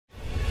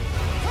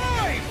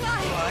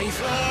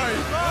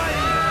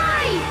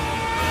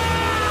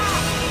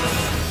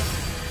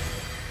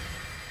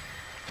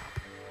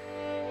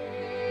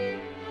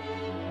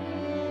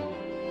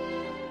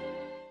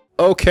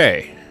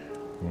Okay.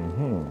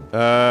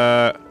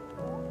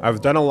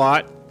 I've done a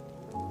lot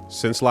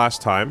since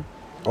last time.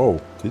 Oh,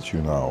 did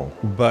you now?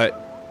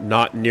 But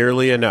not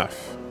nearly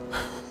enough.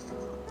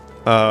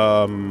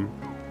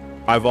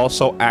 I've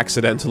also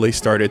accidentally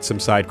started some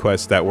side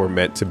quests that were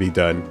meant to be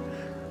done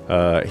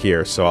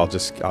here, so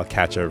I'll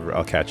catch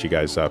you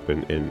guys up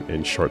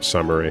in short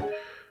summary.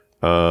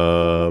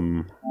 All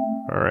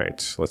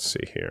right, let's see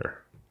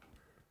here.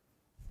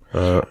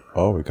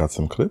 Oh, we got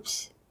some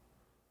clips.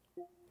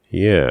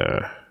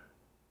 Yeah.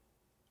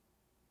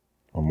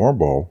 One more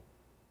ball.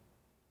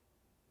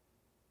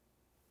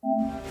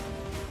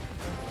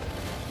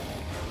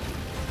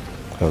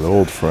 Hello,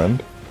 old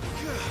friend.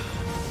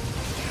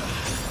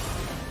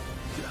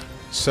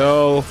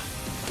 So,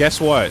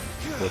 guess what?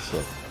 What's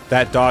up?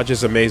 That dodge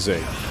is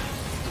amazing.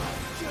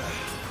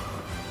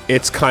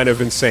 It's kind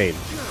of insane.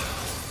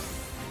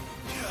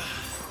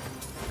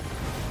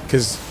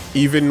 Because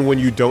even when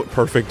you don't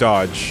perfect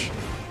dodge,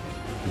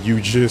 you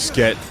just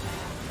get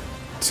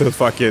to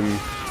fucking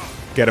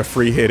get a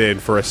free hit in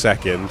for a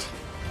second.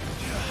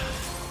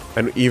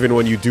 And even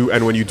when you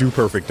do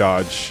perfect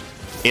dodge,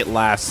 it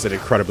lasts an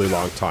incredibly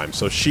long time.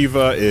 So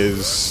Shiva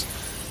is,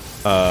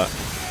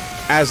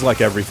 as like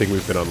everything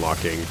we've been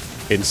unlocking,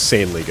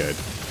 insanely good.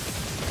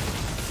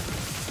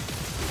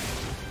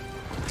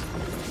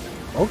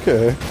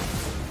 Okay.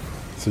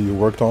 So you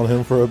worked on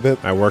him for a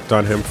bit? I worked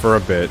on him for a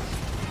bit.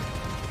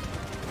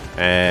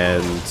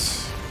 And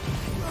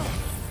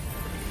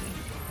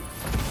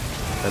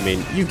I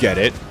mean, you get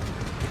it.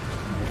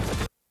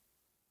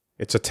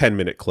 It's a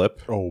 10-minute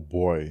clip. Oh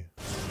boy.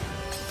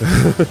 You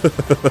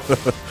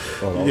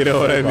know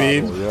what I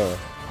mean? Yeah.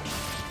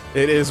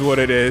 It is what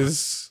it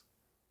is.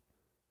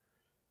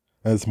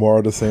 And it's more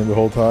of the same the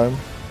whole time?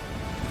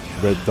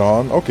 Red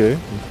Dawn? Okay.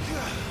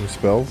 New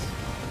spells.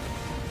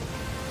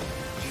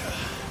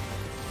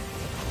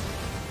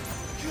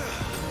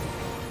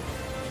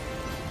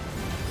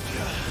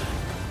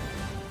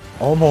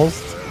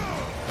 Almost.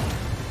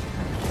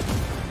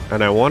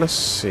 And I want to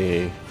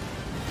see...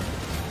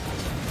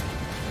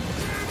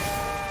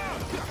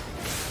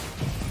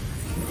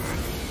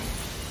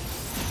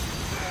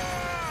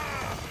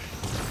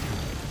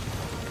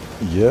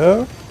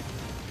 Yeah?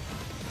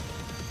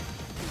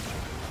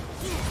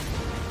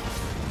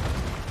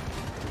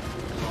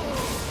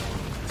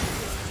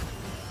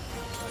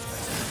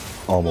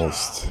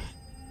 Almost.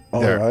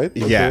 Alright.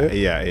 Okay.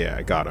 Yeah,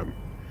 I got him.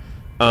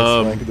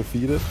 Rank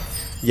defeated.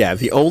 Yeah,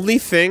 the only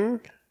thing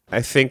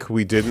I think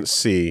we didn't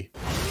see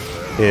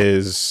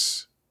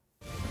is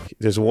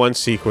there's one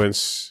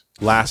sequence,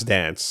 Last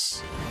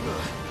Dance,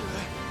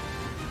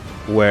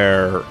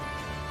 where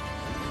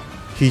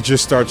he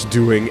just starts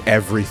doing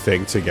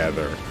everything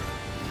together.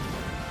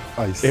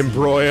 I see.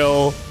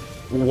 Embroil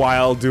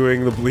while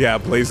doing the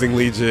Blazing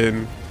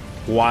Legion,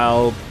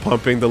 while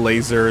pumping the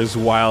lasers,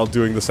 while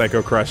doing the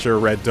Psycho Crusher,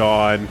 Red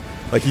Dawn.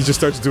 Like, he just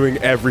starts doing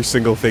every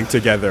single thing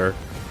together,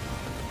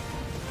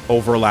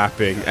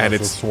 overlapping, and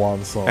it's a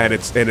swan song. and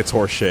it's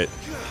horseshit,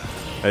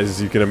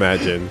 as you can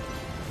imagine.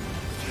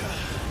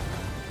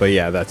 But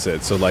yeah, that's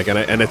it. So like,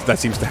 that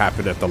seems to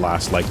happen at the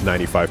last like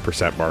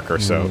 95% marker.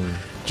 So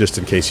just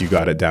in case you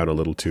got it down a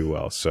little too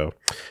well. So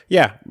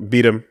yeah,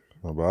 beat him.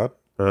 Not bad.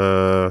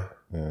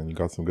 And you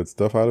got some good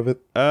stuff out of it.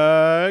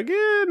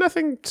 Yeah,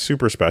 nothing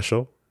super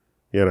special.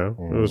 You know,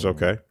 it was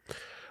okay.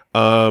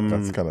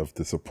 That's kind of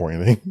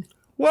disappointing.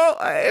 Well,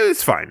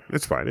 it's fine.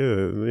 It's fine.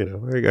 You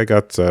know, I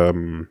got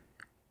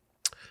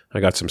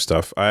some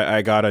stuff.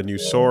 I got a new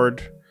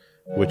sword,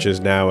 which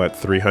is now at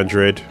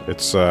 300.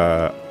 It's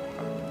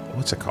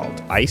what's it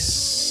called?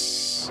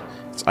 Ice.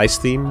 It's ice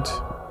themed.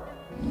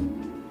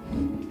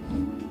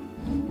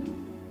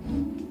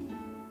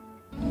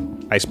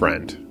 Ice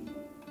brand.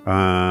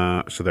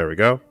 So there we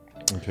go.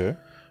 Okay.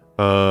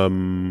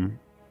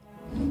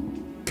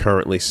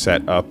 Currently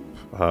set up.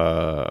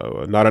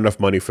 Not enough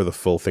money for the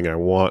full thing I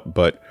want,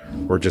 but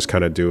we're just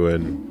kind of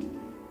doing,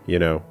 you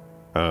know,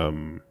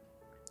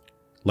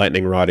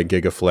 Lightning Rod and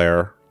Giga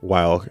Flare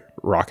while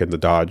rocking the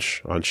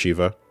dodge on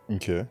Shiva.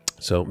 Okay.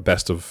 So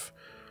best of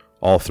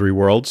all three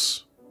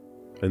worlds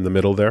in the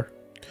middle there.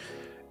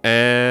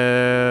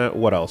 And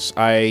what else?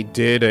 I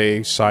did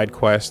a side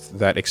quest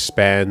that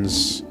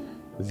expands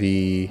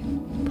the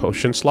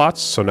potion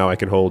slots, so now I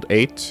can hold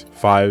 8,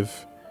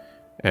 5,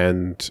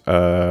 and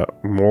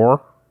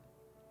more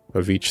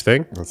of each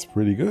thing. That's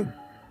pretty good.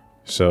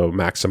 So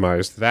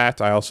maximized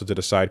that. I also did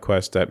a side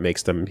quest that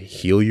makes them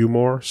heal you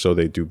more, so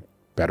they do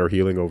better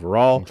healing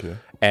overall. Okay.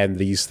 And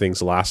these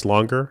things last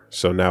longer.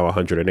 So now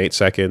 108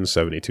 seconds,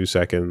 72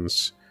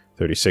 seconds,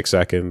 36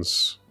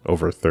 seconds,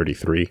 over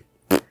 33.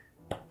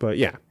 But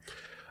yeah.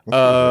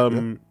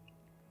 A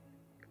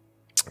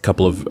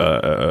couple of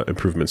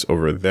improvements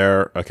over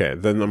there. Okay,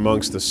 then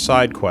amongst the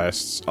side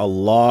quests, a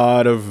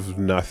lot of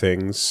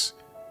nothings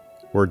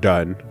were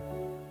done.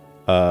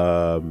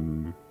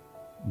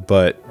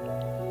 But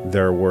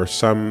there were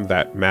some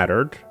that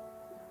mattered.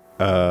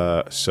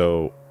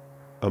 So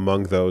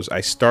among those,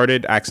 I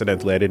started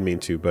accidentally. I didn't mean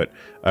to, but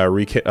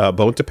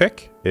bone to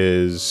pick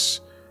is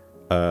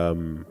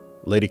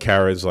Lady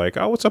Kara is like,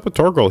 oh, what's up with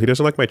Torgal? He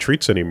doesn't like my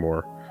treats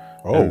anymore.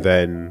 Oh. And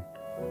then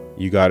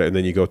you got it, and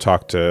then you go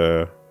talk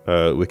to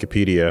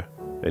Wikipedia,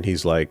 and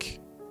he's like,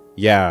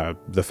 yeah,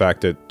 the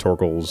fact that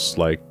Torgal's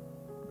like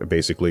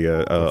basically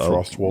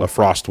a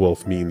frost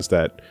wolf means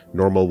that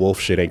normal wolf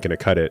shit ain't gonna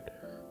cut it.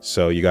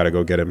 So you got to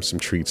go get him some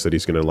treats that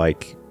he's gonna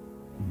like,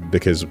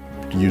 because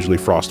usually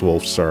frost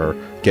wolves are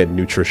getting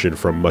nutrition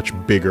from much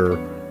bigger,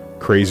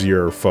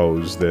 crazier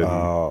foes than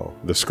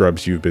the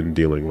scrubs you've been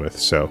dealing with.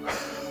 So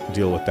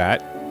deal with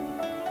that.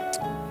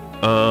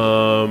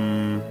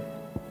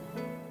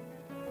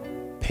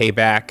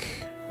 Payback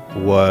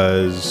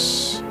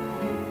was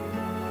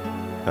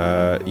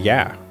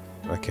yeah,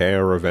 okay,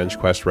 a revenge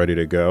quest ready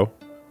to go.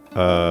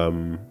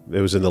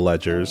 It was in the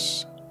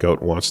ledgers.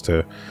 Goat wants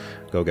to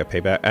go get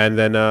payback. And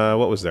then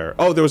what was there?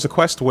 Oh, there was a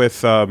quest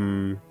with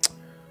I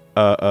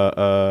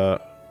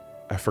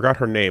forgot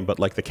her name, but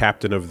like the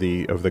captain of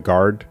the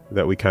guard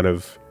that we kind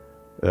of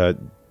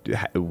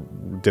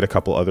did a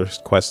couple other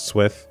quests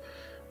with.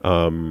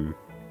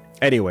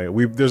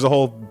 Anyway, there's a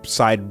whole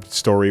side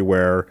story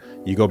where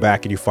you go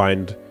back and you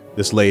find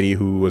this lady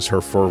who was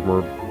her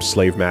former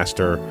slave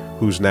master,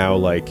 who's now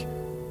like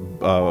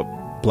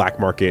black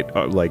market,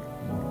 like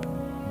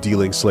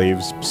dealing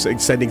slaves,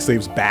 sending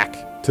slaves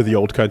back to the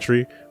old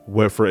country,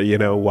 for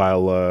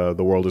while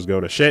the world is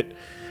going to shit.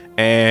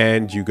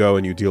 And you go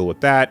and you deal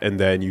with that, and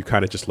then you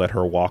kind of just let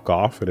her walk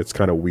off, and it's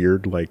kind of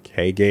weird. Like,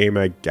 hey, game,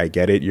 I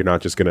get it. You're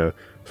not just gonna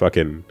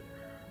fucking,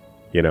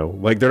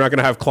 like they're not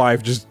gonna have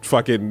Clive just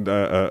fucking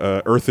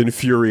Earth and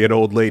Fury an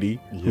old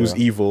lady who's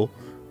evil,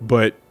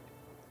 but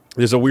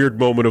there's a weird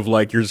moment of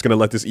like you're just gonna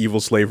let this evil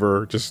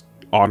slaver just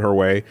on her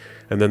way,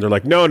 and then they're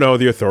like, no,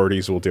 the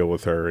authorities will deal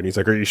with her, and he's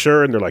like, are you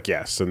sure? And they're like,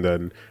 yes, and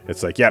then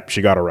it's like, yep,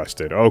 she got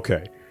arrested.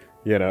 Okay.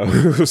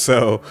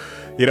 So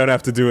you don't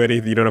have to do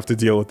anything. You don't have to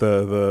deal with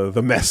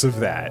the mess of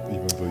that.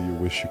 Even though you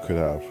wish you could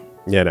have.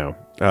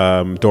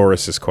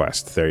 Doris's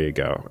quest. There you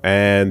go.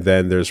 And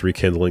then there's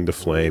Rekindling the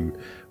Flame,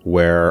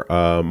 where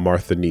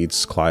Martha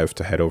needs Clive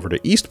to head over to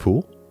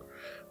Eastpool,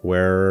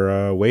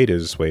 where Wade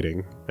is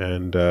waiting.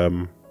 And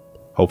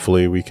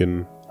hopefully we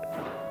can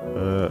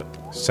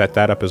set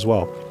that up as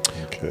well.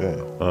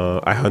 Okay.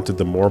 I hunted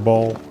the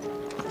Moorball.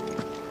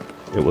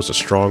 It was a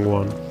strong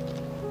one.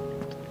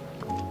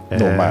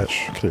 No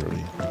match,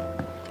 clearly.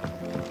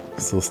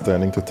 Still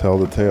standing to tell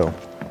the tale.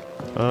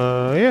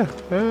 Yeah,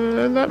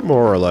 and that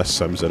more or less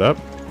sums it up.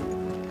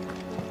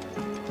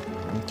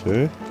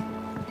 Okay.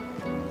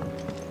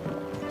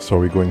 So are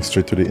we going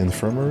straight to the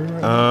infirmary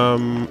right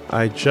now?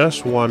 I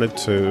just wanted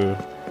to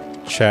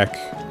check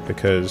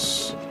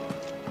because,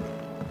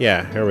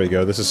 yeah, here we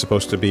go. This is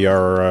supposed to be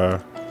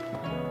our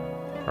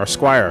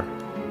squire.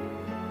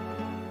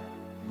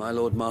 My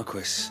Lord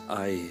Marquis,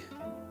 I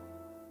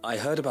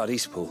heard about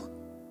Eastpool.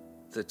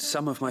 That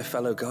some of my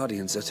fellow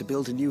guardians are to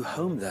build a new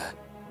home there,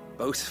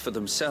 both for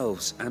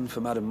themselves and for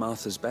Madame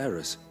Martha's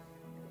bearers.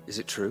 Is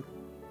it true?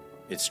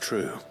 It's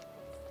true.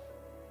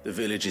 The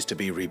village is to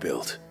be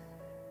rebuilt.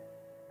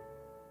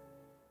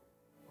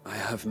 I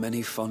have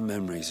many fond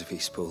memories of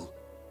Eastpool.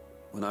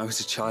 When I was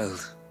a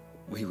child,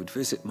 we would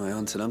visit my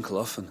aunt and uncle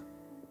often.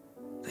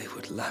 They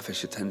would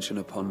lavish attention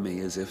upon me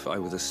as if I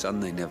were the son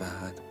they never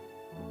had.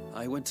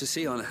 I went to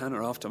see Aunt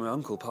Hannah after my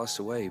uncle passed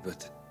away,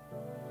 but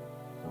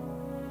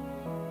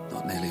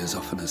not nearly as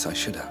often as I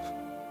should have.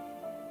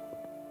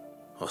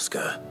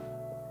 Oscar,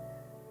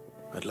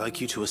 I'd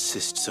like you to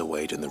assist Sir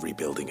Wade in the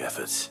rebuilding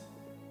efforts.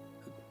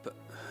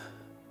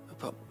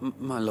 But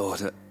my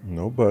lord,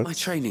 no, but my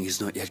training is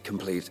not yet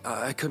complete.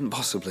 I couldn't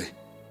possibly.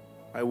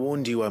 I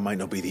warned you I might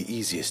not be the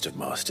easiest of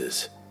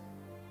masters,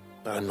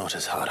 but I'm not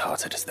as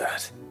hard-hearted as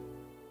that.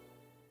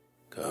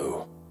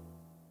 Go.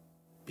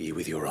 Be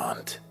with your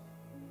aunt.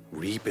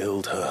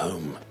 Rebuild her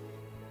home.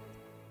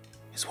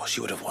 Is what she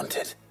would have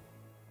wanted.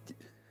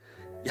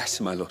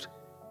 Yes, my lord.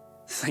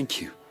 Thank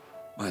you,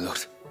 my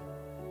lord.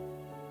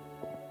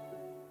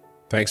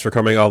 Thanks for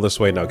coming all this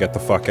way. Now get the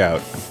fuck out.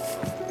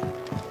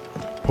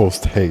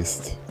 Post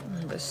haste.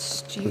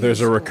 There's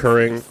a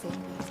recurring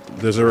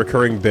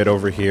bit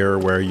over here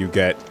where you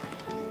get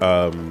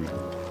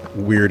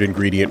weird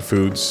ingredient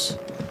foods,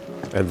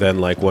 and then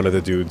like one of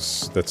the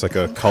dudes that's like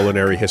a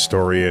culinary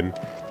historian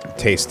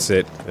tastes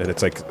it, and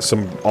it's like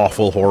some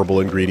awful, horrible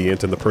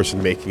ingredient, and the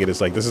person making it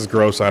is like, this is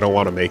gross, I don't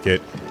want to make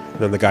it. And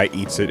then the guy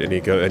eats it,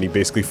 and he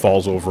basically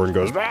falls over and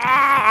goes,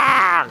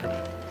 "Ah!"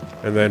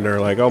 And then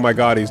they're like, oh my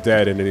god, he's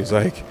dead. And then he's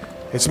like,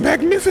 it's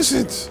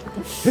magnificent,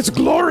 it's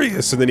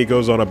glorious. And then he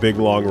goes on a big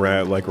long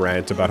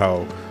rant about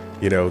how,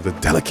 the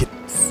delicate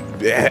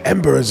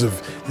embers of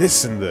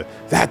this and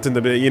that and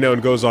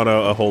and goes on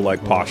a whole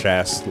like posh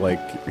ass like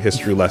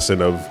history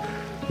lesson of,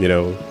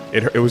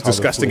 it was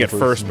disgusting at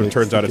first, but it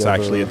turns out it's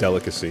actually a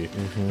delicacy.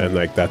 And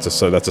like that's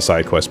a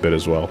side quest bit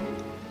as well.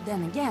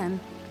 Then again,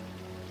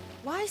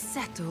 why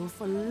settle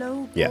for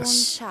low-born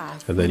Yes.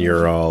 chaff? And then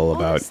you're all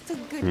about... Honest to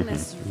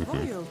goodness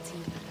royalty.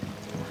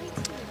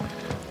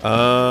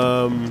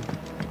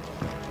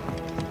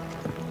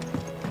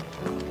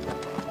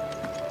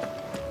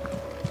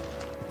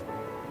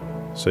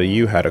 So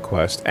you had a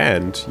quest,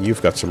 and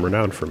you've got some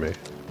renown for me.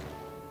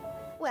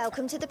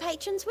 Welcome to the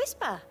Patron's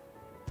Whisper.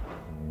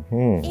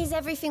 Is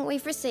everything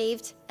we've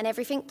received and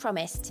everything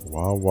promised?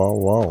 Wow, wow,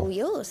 wow. All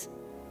yours.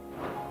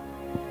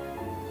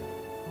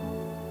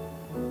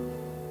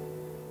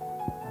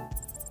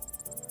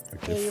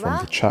 Okay, Here you from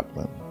are. the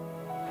Chapman.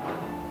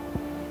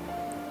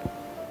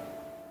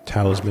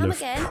 Talisman Come of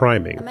again. I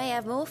priming. may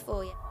have more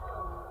for you.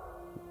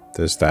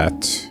 Does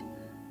that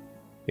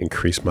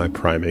increase my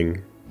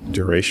priming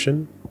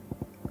duration?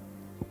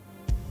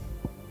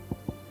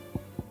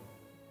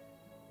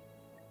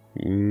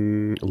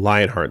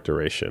 Lionheart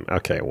duration.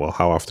 Okay, well,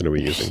 how often are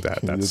we using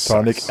that? That The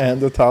tonic sucks. and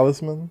the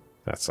talisman?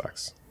 That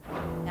sucks.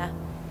 Yeah.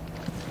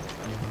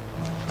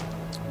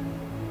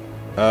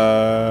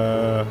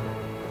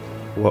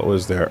 What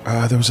was there?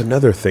 There was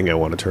another thing I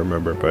wanted to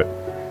remember, but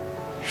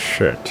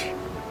shit,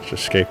 it's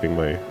escaping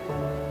me.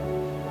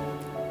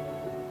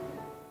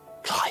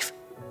 Clive,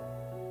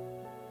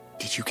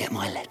 did you get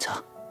my letter?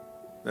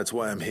 That's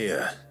why I'm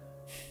here.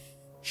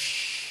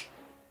 Shh.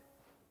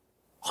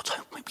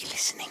 Otto might be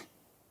listening.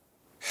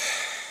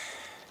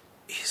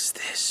 Is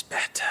this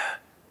better?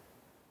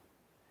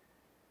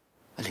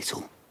 A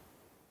little.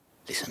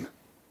 Listen.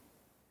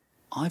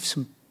 I've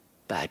some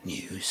bad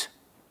news.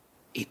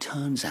 It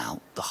turns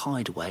out the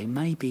hideaway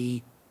may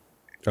be...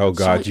 Oh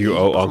god, you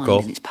slightly owe behind Uncle.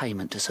 in its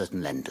payment to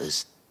certain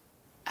lenders.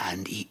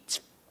 And it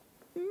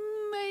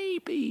may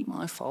be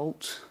my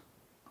fault.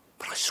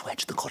 But I swear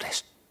to the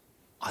goddess,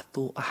 I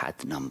thought I had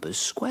the numbers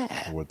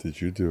square. What did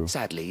you do?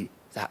 Sadly,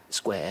 that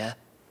square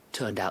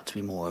turned out to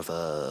be more of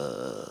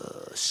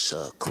a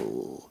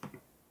circle.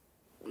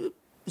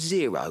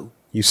 Zero,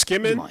 You you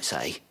skimming? might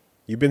say.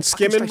 You been I can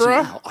skimming, straighten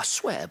it bruh? out, I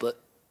swear,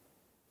 but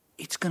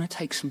it's going to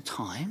take some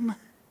time,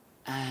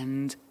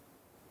 and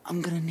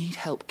I'm going to need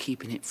help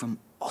keeping it from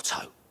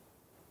Otto.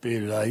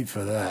 Bit late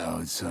for that,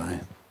 I'd say.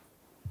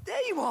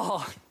 There you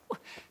are.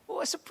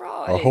 What a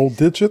surprise. A whole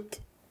digit?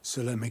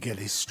 So let me get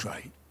this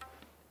straight.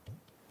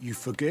 You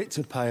forget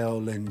to pay our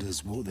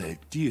lenders what they're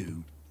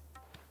due,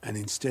 and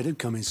instead of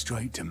coming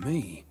straight to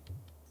me,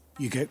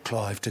 you get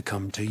Clive to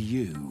come to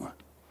you.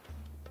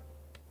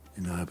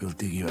 And I hope he'll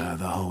dig you out of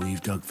the hole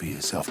you've dug for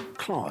yourself.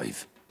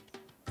 Clive,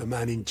 the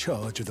man in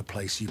charge of the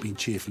place you've been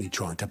cheerfully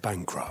trying to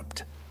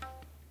bankrupt.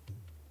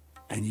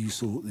 And you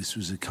thought this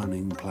was a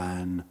cunning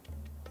plan.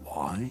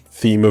 Why?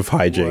 Theme of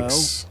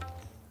hijinks.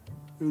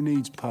 Who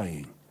needs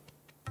paying?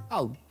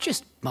 Oh,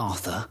 just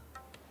Martha.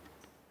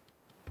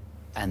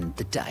 And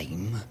the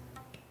dame.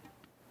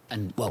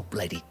 And, well,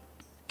 Lady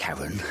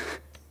Karen.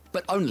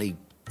 But only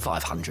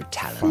 500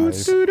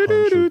 talents.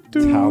 500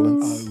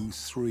 talents. Oh,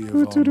 three of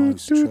our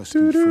most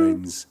trusted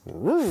friends.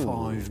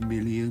 5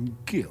 million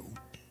gil.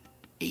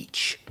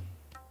 Each.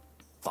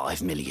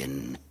 5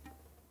 million.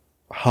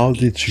 How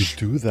did you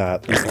do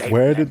that?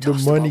 Where did the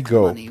Tossed money off the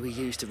go? money we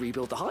used to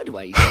rebuild the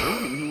hideaway.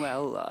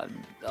 Well,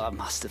 I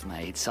must have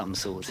made some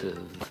sort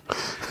of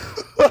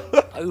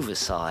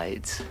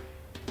oversight.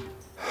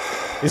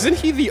 Isn't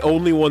he the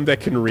only one that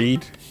can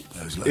read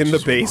Those in the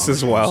ledgers were base my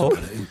as well?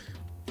 responsibility.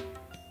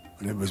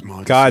 And it was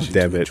my God decision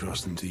damn to it.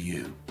 entrust them to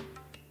you.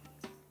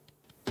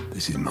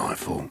 This is my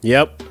fault.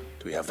 Yep. Do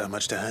we have that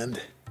much to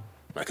hand?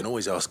 I can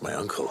always ask my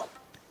uncle.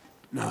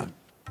 No,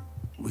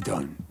 we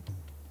don't.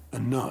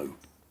 And no,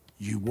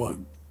 you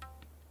won't.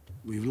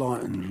 We've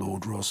lightened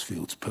Lord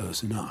Rosfield's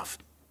purse enough.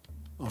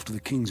 After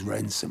the king's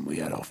ransom we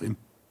had off him,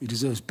 he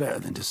deserves better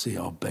than to see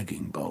our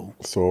begging bowl.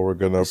 So we're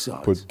gonna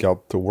Besides- put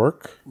Galt to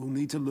work? We'll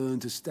need to learn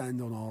to stand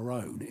on our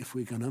own if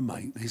we're gonna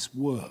make this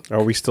work.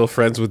 Are we still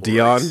friends with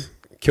Dion?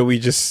 Can we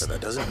just But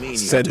that doesn't mean you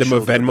send have him to a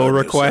shoulder the Venmo burden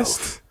request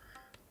yourself.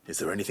 Is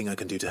there anything I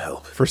can do to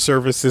help? for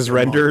services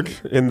rendered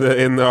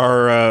in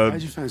our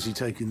How'd you fancy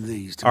taking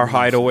these to our Windsor?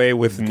 hideaway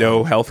with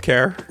no health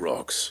care?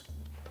 Rocks.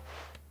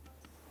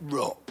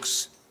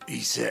 Rocks,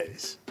 he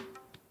says.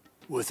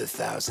 Worth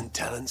 1,000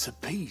 talents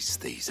apiece,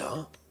 these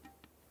are.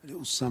 A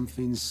little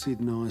something Sid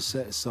and I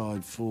set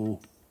aside for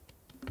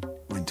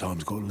when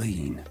times got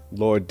lean.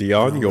 Lord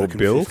Dion, I your reckon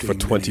bill 15 for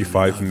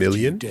 25 overdue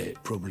million? debt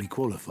probably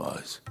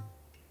qualifies.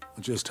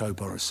 I just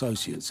hope our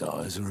associates'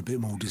 eyes are a bit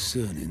more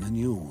discerning than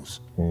yours.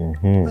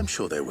 I'm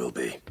sure there will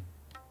be.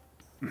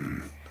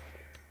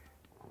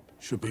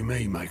 Should be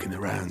me making the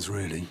rounds,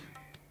 really.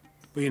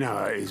 But you know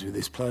how it is with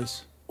this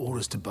place.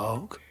 Orders to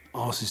bark,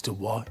 arses to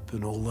wipe,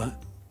 and all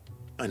that.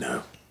 I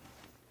know.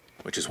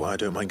 Which is why I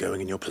don't mind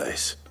going in your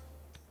place.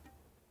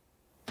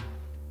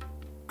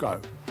 Go.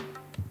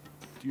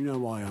 Do you know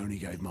why I only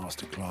gave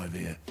Master Clive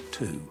here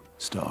 2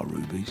 star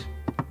rubies?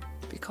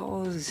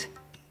 Because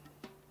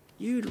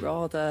you'd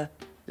rather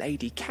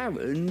Lady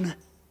Karen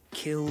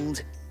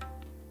killed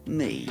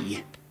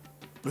me.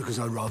 Because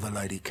I'd rather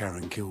Lady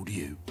Karen killed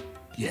you.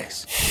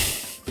 Yes.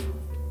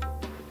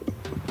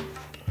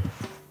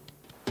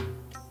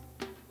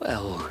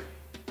 Well,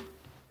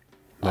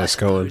 Nice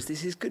going.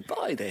 This is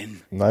goodbye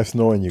then. Nice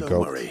knowing you, Don't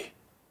Goat. worry.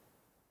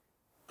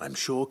 I'm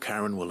sure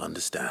Karen will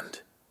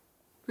understand.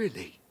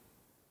 Really?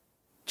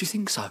 Do you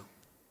think so?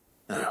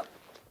 No,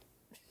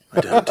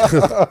 I don't.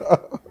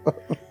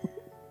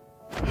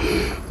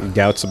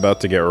 Gout's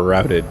about to get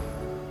routed.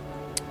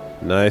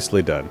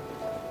 Nicely done.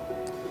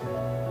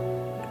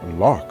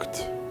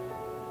 Locked.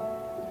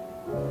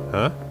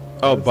 Huh?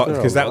 Oh,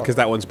 because there a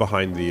that one's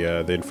behind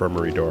the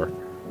infirmary door,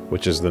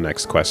 which is the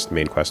next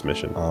main quest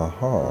mission.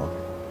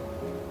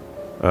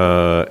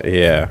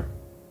 Yeah.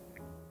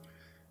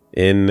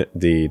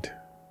 Indeed.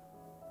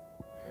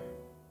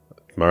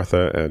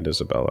 Martha and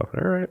Isabella.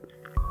 All right.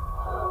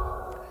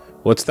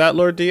 What's that,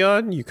 Lord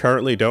Dion? You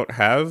currently don't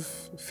have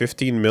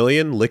 15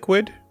 million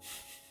liquid?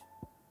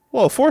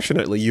 Well,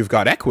 fortunately, you've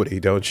got equity,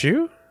 don't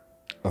you?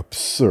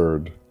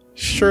 Absurd.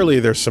 Surely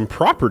there's some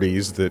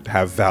properties that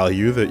have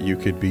value that you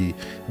could be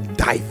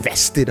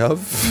divested of.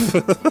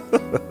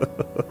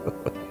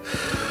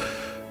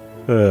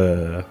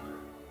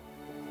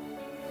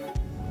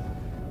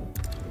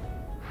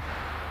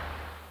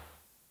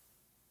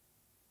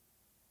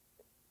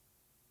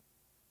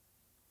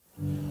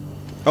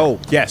 Oh,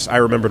 yes, I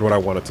remembered what I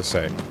wanted to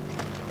say.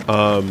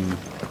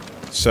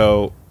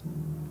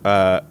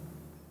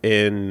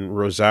 In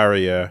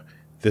Rosaria,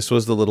 this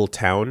was the little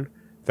town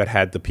that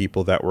had the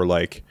people that were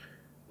like,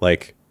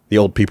 the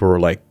old people were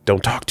like,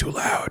 don't talk too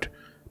loud,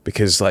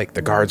 because, like,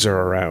 the guards are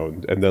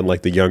around. And then,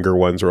 like, the younger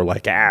ones were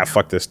like,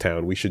 fuck this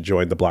town, we should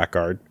join the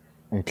Blackguard.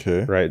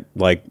 Okay. Right?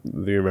 Like,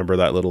 do you remember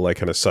that little, like,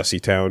 kind of sussy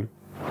town?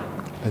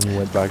 And you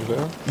went back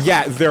there?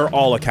 Yeah, they're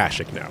all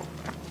Akashic now.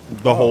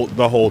 The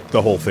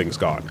whole thing's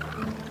gone.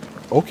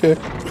 Okay.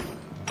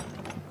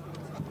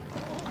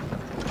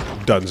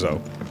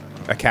 Dunzo.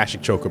 Akashic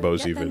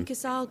Chocobos, Get them even.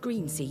 Casal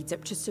green seeds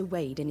up to Sir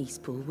Wade in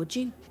Eastpool, would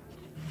you?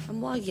 And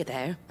while you're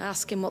there,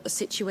 ask him what the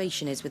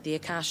situation is with the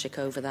Akashic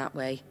over that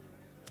way.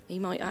 He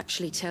might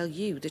actually tell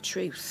you the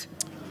truth.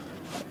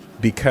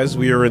 Because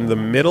we are in the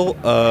middle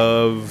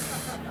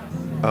of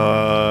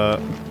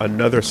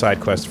another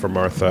side quest for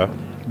Martha.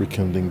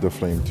 Rekindling the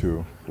flame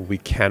too. We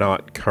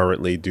cannot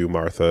currently do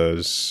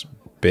Martha's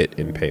bit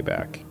in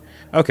Payback.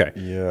 Okay.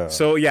 Yeah.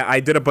 So, yeah, I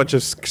did a bunch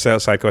of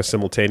side quests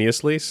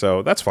simultaneously,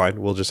 so that's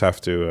fine. We'll just have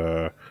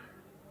to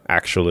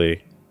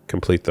actually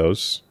complete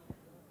those.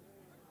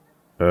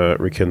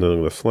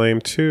 Rekindling the Flame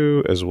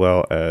 2, as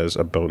well as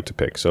a Bone to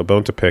Pick. So,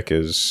 Bone to Pick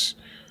is...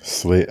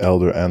 Slay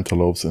Elder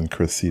Antelopes in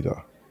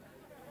Cressida.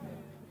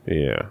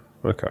 Yeah,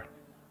 okay.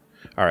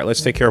 Alright,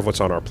 let's take care of what's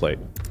on our plate.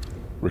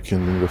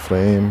 Rekindling the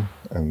Flame,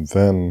 and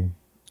then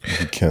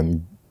you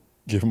can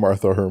give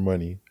Martha her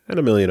money. And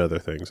a million other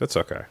things. That's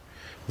okay.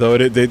 Though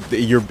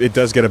it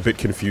does get a bit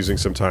confusing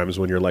sometimes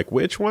when you're like,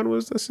 which one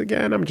was this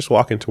again? I'm just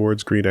walking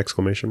towards green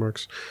exclamation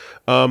marks.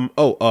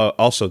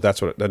 Also,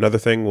 that's what... Another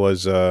thing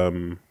was...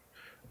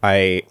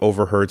 I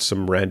overheard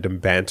some random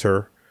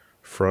banter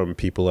from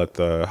people at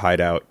the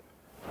hideout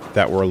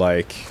that were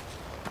like,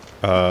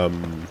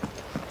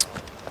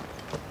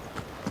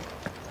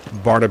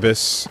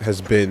 Barnabas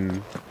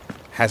hasn't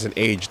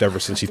aged ever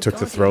since he took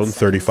the throne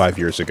 35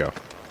 years ago.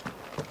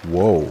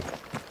 Whoa.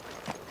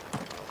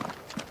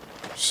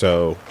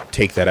 So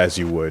take that as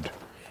you would.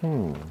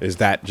 Is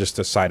that just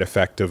a side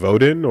effect of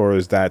Odin, or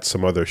is that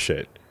some other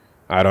shit?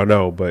 I don't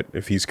know, but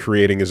if he's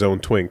creating his own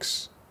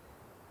twinks...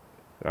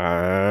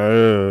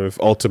 if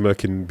Ultima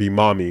can be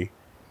mommy,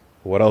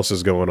 what else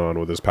is going on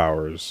with his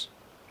powers?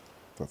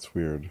 That's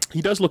weird.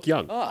 He does look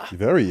young.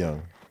 Very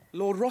young.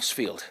 Lord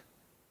Rossfield,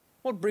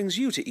 what brings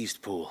you to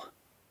Eastpool?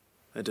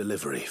 A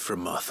delivery from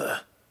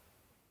Martha.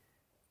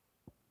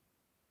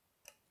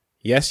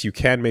 Yes, you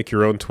can make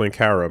your own twink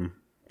harem,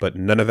 but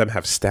none of them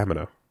have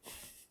stamina.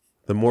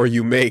 The more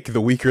you make,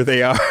 the weaker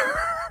they are.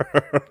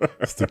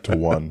 Stick to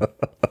one.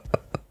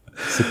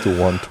 Stick to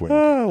one twink.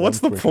 What's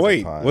the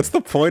point? What's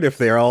the point if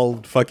they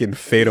all fucking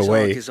fade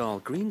away? These are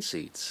green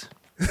seeds.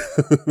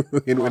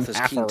 In Martha's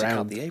half keen to cut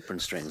around. the apron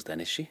strings, then,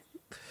 is she?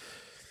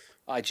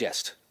 I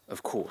jest,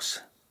 of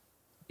course.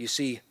 You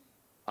see,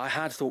 I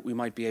had thought we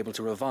might be able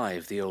to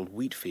revive the old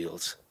wheat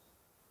fields,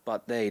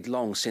 but they'd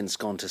long since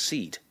gone to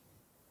seed,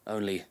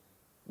 only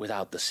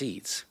without the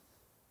seeds.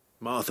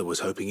 Martha was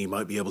hoping he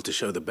might be able to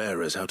show the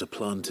bearers how to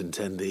plant and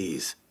tend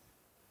these,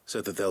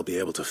 so that they'll be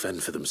able to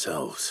fend for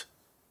themselves.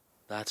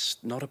 That's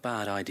not a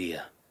bad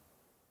idea.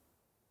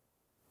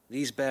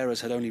 These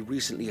bearers had only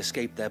recently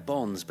escaped their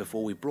bonds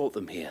before we brought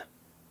them here.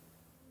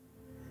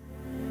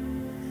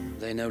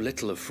 They know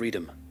little of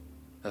freedom,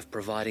 of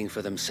providing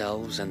for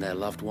themselves and their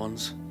loved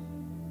ones.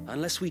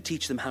 Unless we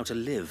teach them how to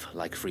live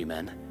like free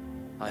men,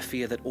 I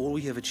fear that all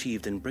we have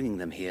achieved in bringing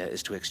them here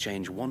is to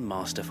exchange one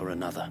master for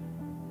another.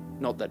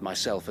 Not that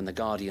myself and the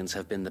Guardians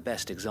have been the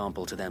best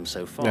example to them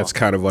so far. That's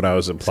kind of what I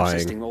was implying.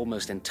 Subsisting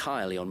almost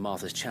entirely on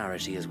Martha's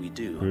charity as we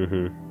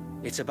do.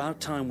 It's about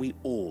time we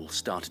all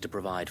started to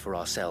provide for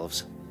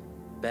ourselves,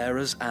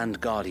 bearers and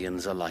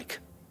guardians alike.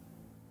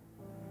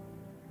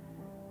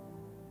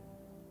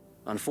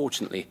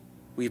 Unfortunately,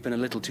 we've been a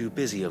little too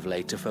busy of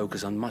late to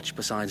focus on much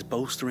besides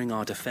bolstering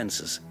our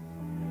defenses.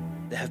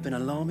 There have been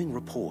alarming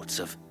reports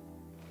of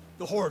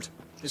The horde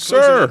is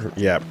Sir!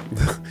 Yeah.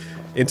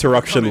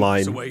 Interruption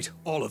line. So wait,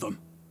 all of them.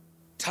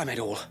 Time it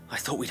all. I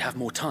thought we'd have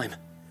more time.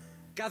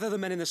 Gather the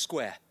men in the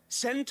square.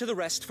 Send to the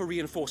rest for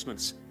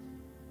reinforcements.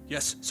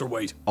 Yes, Sir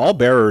Wade. All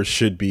bearers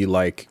should be,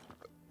 like,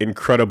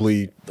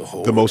 incredibly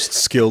the most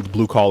skilled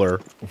blue-collar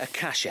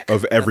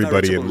of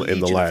everybody in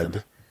the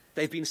land.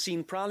 They've been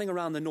seen prowling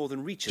around the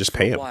northern reaches Just for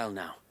pay a 'em. while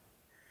now.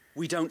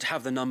 We don't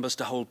have the numbers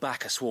to hold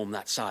back a swarm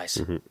that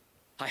size.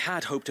 I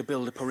had hoped to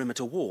build a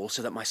perimeter wall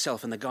so that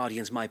myself and the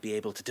Guardians might be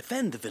able to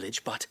defend the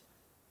village, but...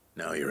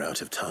 Now you're out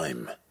of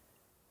time.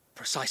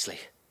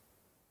 Precisely.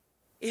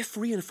 If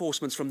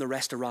reinforcements from the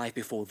rest arrive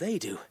before they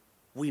do,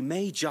 we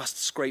may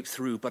just scrape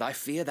through, but I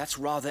fear that's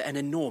rather an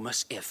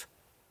enormous if.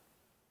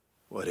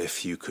 What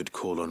if you could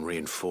call on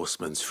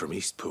reinforcements from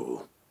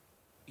Eastpool?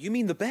 You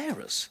mean the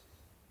bearers?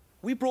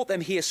 We brought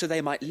them here so they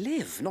might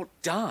live, not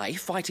die,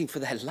 fighting for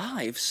their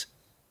lives.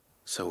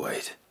 So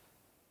wait.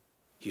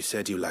 You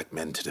said you lack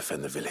men to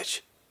defend the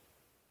village.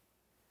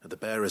 Are the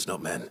bearers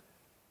not men?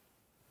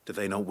 Do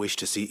they not wish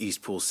to see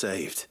Eastpool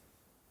saved?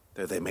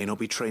 Though they may not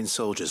be trained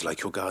soldiers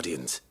like your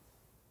guardians,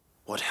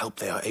 what help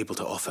they are able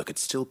to offer could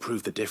still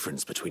prove the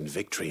difference between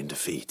victory and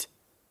defeat.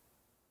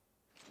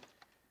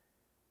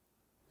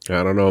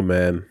 I don't know,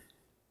 man.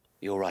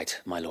 You're right,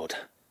 my lord.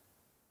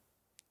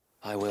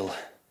 I will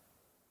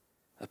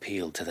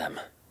appeal to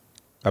them.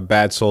 A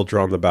bad soldier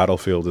on the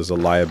battlefield is a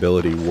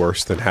liability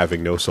worse than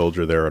having no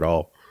soldier there at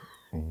all.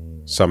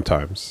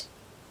 Sometimes.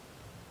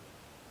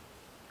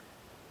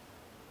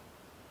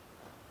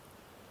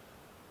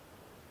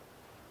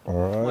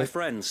 My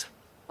friends,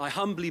 I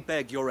humbly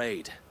beg your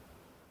aid.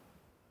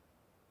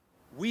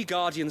 We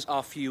Guardians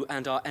are few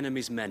and our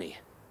enemies many.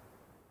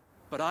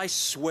 But I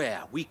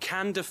swear we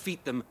can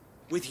defeat them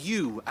with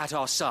you at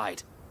our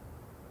side.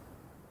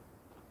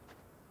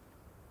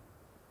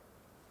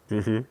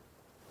 You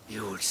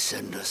would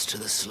send us to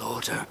the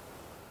slaughter.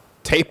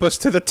 Tape us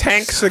to the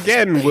tanks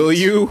again, will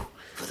you?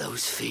 For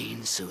those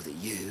fiends so that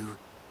you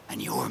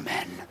and your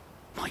men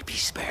might be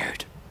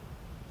spared.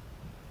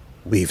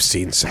 We've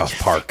seen South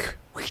Park.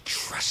 We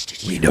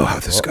trusted you. We know how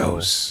this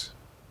goes.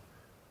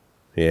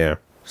 Yeah.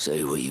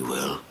 Say what you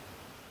will.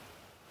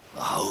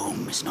 A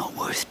home is not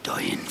worth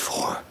dying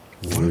for.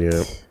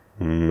 Yeah.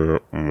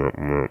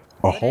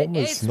 A home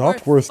is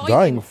not worth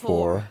dying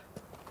for.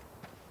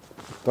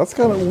 That's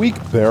kind of weak,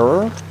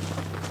 bearer.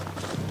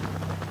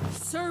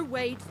 Sir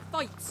Wade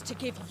fights to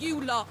give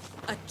you lot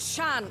a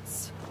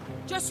chance.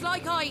 Just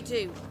like I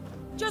do.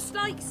 Just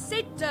like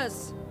Sid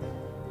does.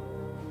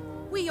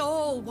 We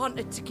all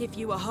wanted to give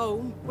you a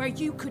home where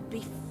you could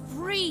be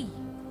free.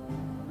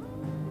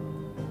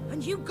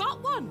 And you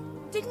got one,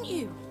 didn't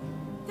you?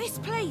 This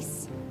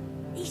place,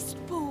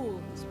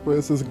 Eastpool. This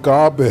place is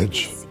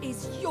garbage. This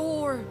is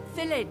your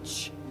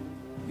village.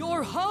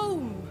 Your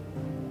home.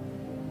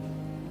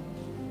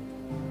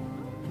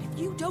 And if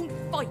you don't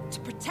fight to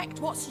protect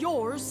what's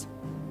yours,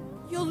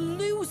 you'll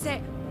lose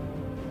it.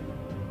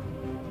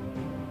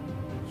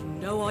 You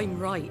know I'm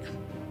right.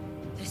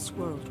 This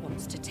world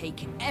wants to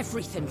take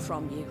everything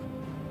from you.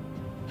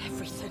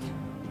 Everything.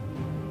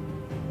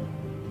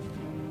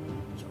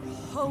 Your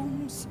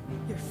homes,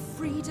 your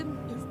freedom,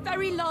 your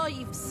very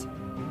lives.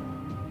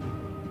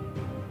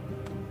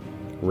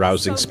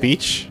 Rousing So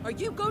speech. then, are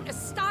you going to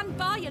stand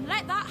by and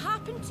let that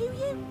happen to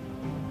you?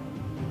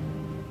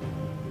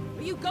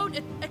 Are you going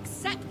to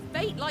accept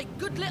fate like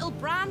good little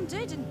Bran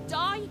did and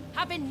die,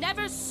 having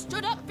never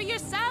stood up for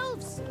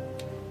yourselves?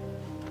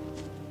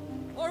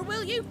 Or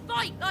will you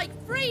fight like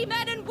free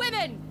men and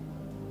women?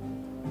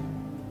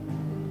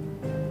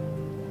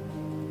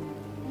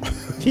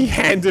 He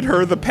handed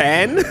her the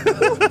pen?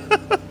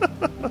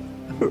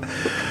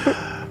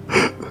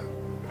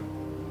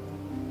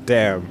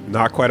 Damn,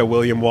 not quite a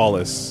William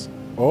Wallace.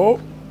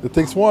 Oh, it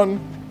takes one.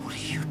 What are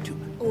you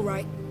doing? All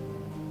right.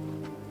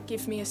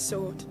 Give me a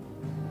sword.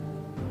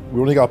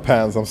 We only got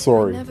pans, I'm I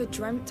sorry. never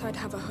dreamt I'd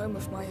have a home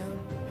of my own.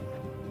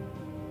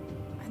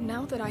 And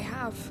now that I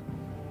have,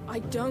 I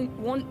don't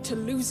want to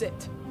lose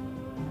it.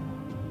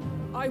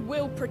 I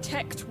will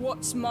protect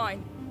what's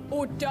mine,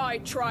 or die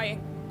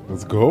trying.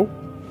 Let's go.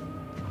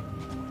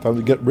 Time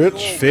to get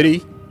rich.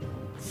 Fitty.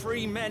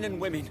 Free men and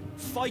women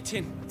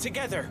fighting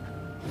together.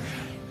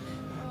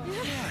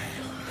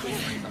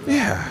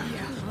 Yeah.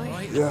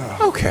 Yeah.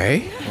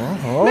 Okay.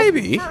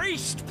 Maybe. For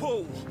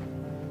Eastpool.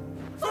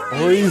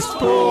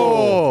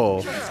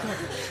 Eastpool.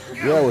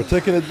 Yeah, we're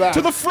taking it back.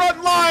 To the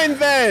front line,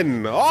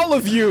 then! All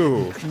of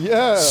you!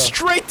 Yeah.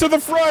 Straight to the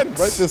front!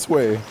 Right this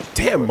way.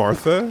 Damn,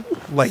 Martha.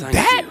 Like Thank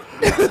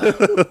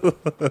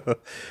that?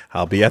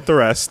 I'll be at the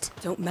rest.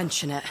 Don't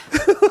mention it.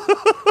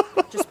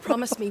 Just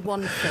promise me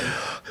one thing.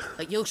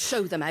 That you'll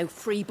show them how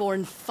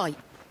freeborn fight.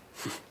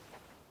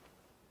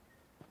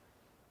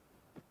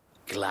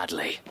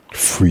 Gladly.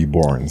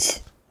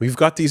 Freeborns. We've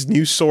got these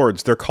new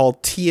swords. They're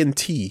called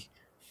TNT.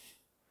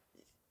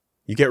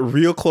 You get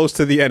real close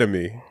to the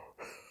enemy.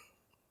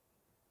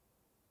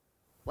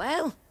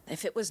 Well,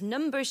 if it was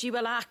numbers you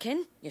were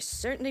lacking, you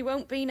certainly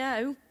won't be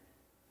now.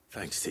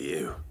 Thanks to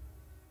you.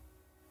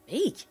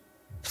 Me?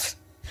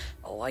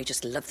 Oh, I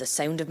just love the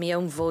sound of my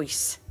own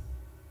voice.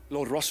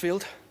 Lord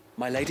Rossfield,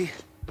 my lady,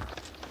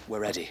 we're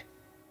ready.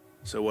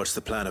 So what's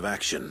the plan of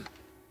action?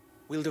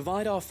 We'll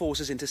divide our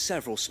forces into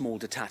several small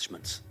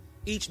detachments,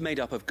 each made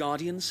up of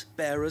guardians,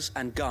 bearers,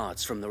 and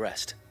guards from the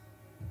rest.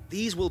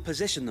 These will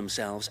position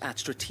themselves at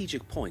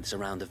strategic points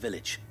around the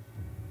village.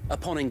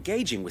 Upon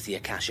engaging with the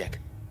Akashic,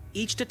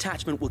 each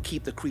detachment will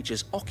keep the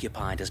creatures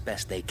occupied as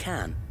best they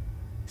can,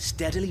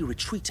 steadily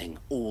retreating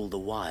all the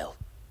while.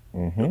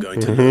 You're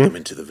going to lure them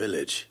into the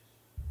village?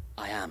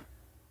 I am.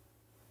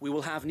 We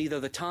will have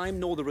neither the time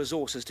nor the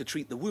resources to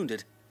treat the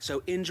wounded,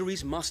 so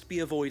injuries must be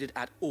avoided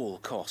at all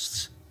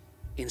costs.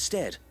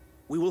 Instead,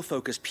 we will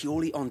focus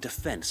purely on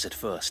defense at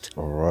first.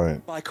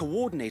 Alright. By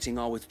coordinating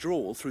our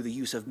withdrawal through the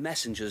use of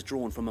messengers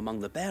drawn from among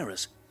the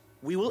bearers,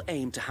 we will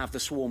aim to have the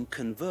swarm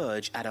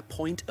converge at a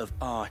point of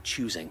our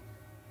choosing.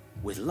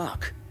 With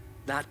luck,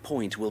 that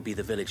point will be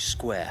the village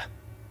square,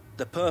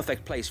 the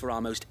perfect place for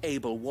our most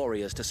able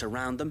warriors to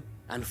surround them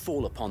and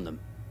fall upon them,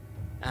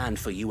 and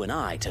for you and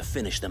I to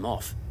finish them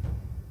off.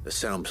 A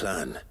sound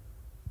plan,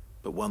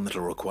 but one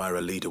that'll require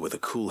a leader with a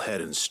cool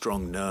head and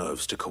strong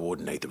nerves to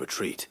coordinate the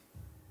retreat.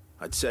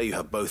 I'd say you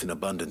have both in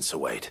abundance,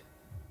 await,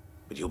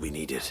 but you'll be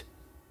needed.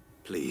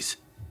 Please,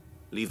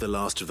 leave the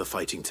last of the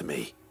fighting to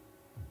me.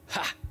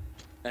 Ha!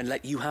 And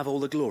let you have all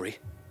the glory.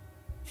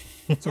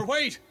 Sir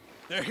Wade,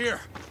 they're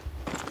here.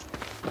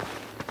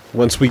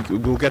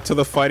 We'll get to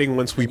the fighting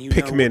once we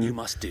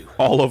Pikmin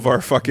all of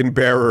our fucking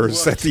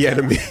bearers at the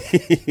enemy.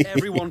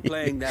 Everyone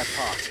playing their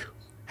part.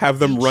 Have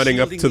them running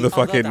up to the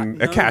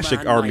fucking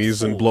Akashic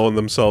armies and blowing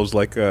themselves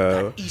like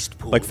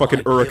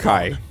fucking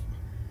Urukai.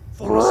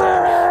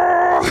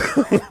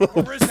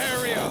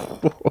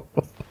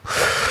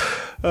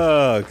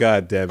 Oh,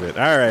 god damn it.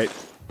 Alright.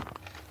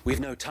 We've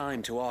no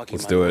time to argue.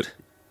 Let's do it.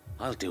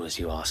 I'll do as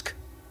you ask.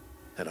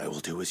 And I will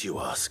do as you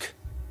ask.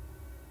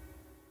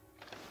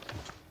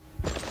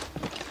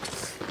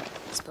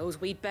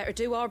 Suppose we'd better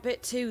do our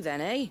bit too then,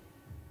 eh?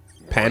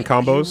 Pan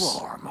combos?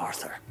 You are,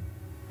 Martha.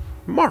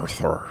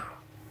 Martha.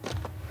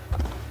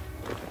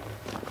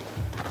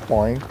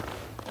 Boing.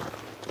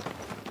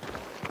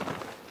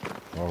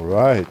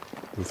 Alright.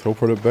 Let's hope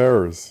for the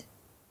bearers.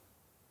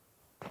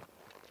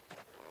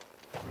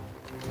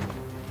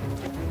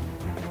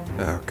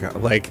 Oh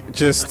god, like,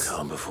 just... The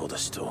calm before the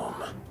storm.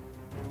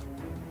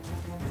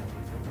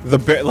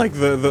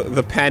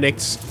 The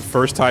panicked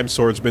first-time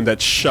swordsman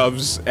that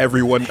shoves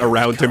everyone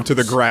around him to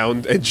the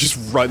ground and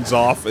just runs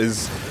off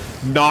is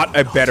not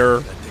a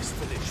better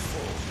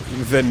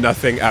than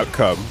nothing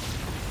outcome.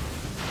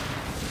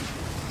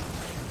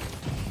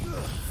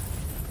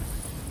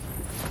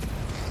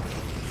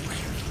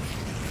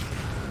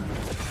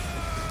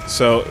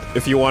 So,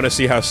 if you want to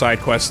see how side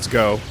quests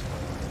go...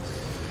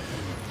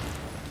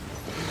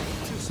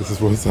 This is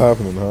what's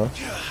happening, huh?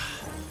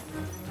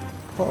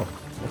 Oh,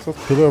 what's that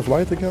pillar of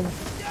light again?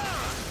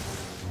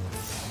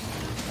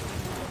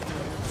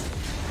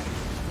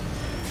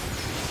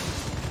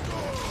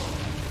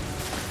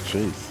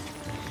 Jeez.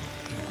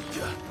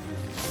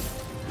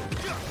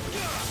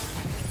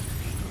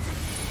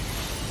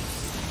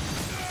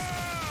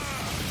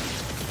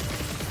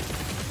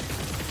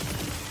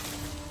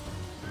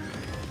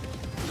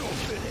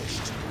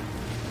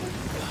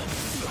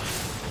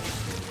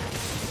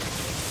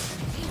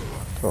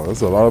 Oh,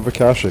 there's a lot of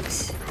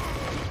Akashics.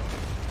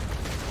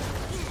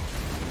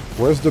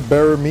 Where's the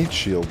bearer meat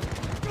shield?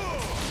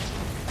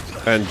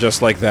 And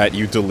just like that,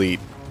 you delete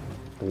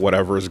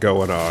whatever is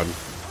going on.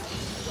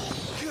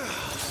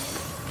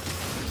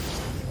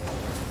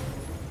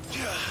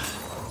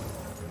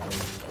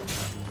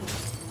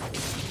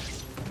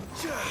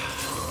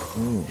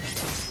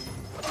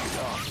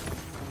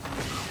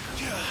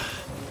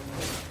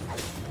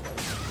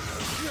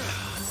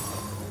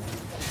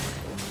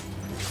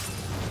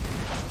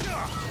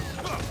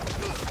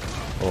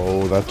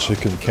 Oh, that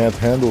chicken can't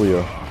handle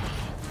you.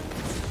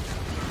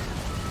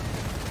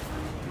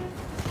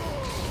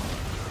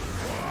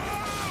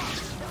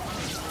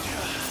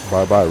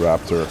 Bye-bye,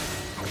 Raptor.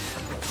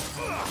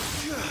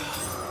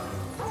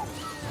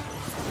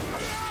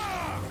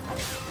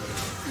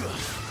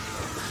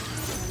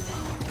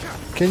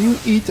 Can you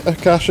eat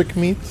Akashic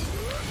meat?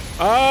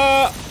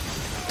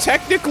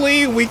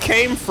 Technically, we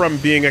came from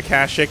being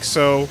Akashic,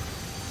 so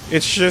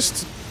it's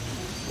just...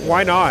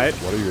 why not?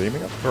 What are you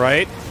aiming at?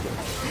 Right?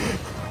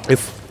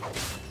 If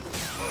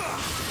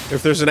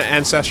there's an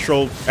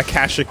ancestral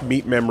Akashic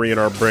meat memory in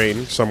our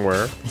brain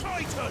somewhere,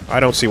 I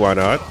don't see why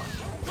not.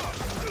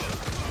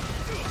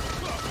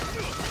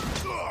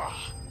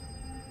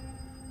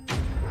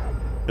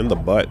 In the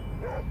butt.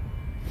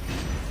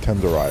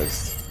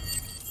 Tenderized.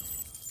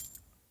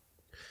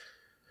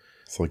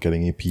 It's like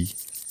getting EP.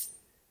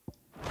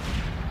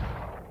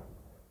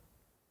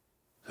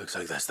 Looks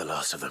like that's the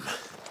last of them.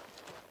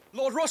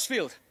 Lord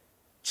Rossfield,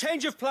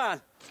 change of plan.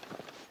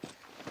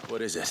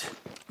 What is it?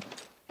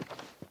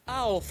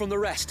 Owl from the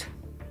rest.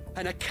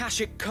 An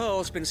Akashic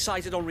curl's been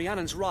sighted on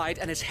Rhiannon's ride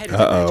and is headed in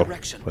their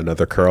direction.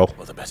 Another curl.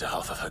 Well, the better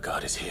half of her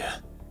guard is here.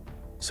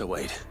 So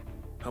wait,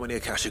 how many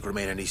Akashic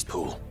remain in East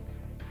Pool?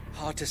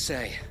 Hard to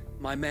say.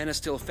 My men are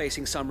still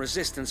facing some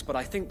resistance, but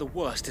I think the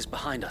worst is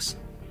behind us.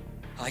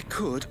 I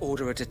could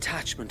order a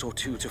detachment or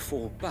two to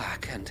fall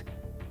back and...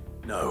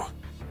 No.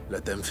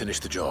 Let them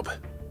finish the job.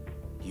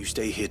 You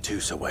stay here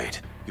too, Sir Wade.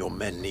 Your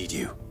men need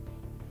you.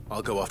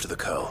 I'll go after the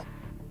Curl.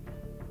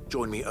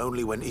 Join me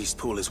only when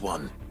Eastpool is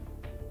won.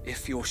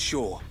 If you're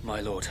sure,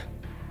 my lord.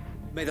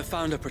 May the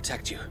Founder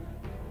protect you.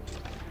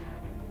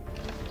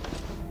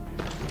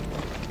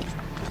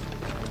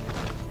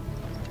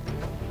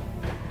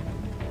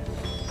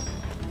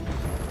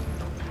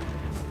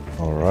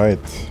 All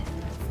right.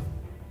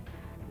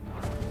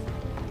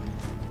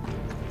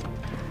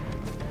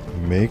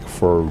 Make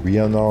for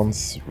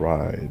Rhiannon's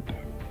ride.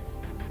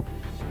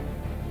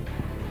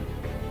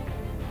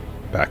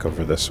 Back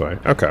over this way.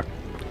 Okay.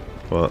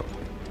 Well,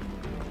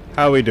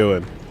 how we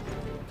doing?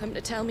 Come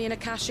to tell me an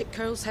Akashic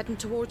Curl's heading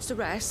towards the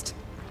rest?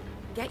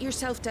 Get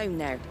yourself down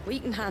there. We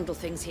can handle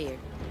things here.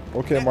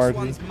 Okay,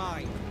 Marty.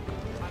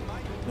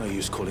 No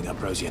use calling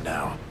Ambrosia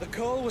now. The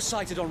Curl was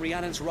sighted on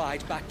Rhiannon's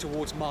ride back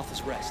towards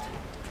Martha's Rest.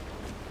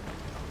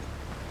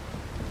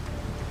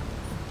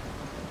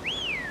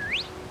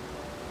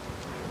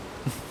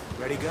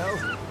 Ready,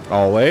 go?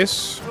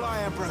 Always. Fly,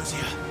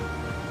 Ambrosia.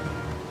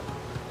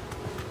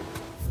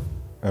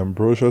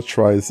 Ambrosia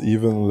tries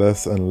even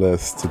less and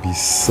less to be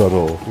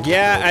subtle.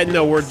 Yeah, I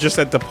know. We're just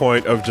at the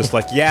point of just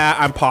like, yeah,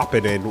 I'm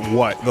popping in.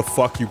 What the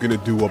fuck you gonna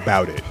do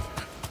about it?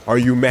 Are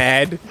you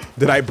mad?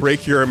 Did I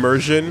break your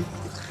immersion?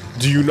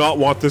 Do you not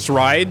want this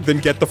ride? Then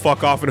get the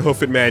fuck off and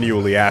hoof it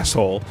manually,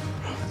 asshole.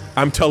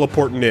 I'm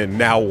teleporting in.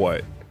 Now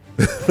what?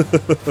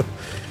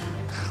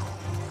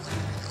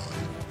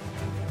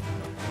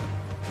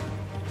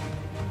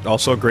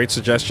 Also, a great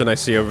suggestion I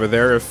see over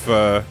there. If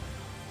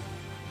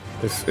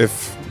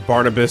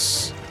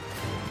Barnabas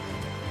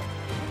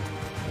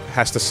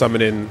has to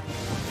summon in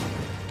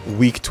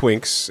weak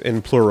twinks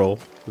in plural,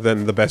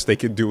 then the best they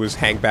can do is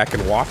hang back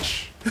and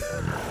watch,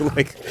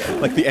 like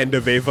the end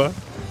of Ava.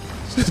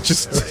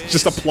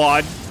 just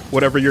applaud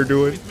whatever you're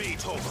doing.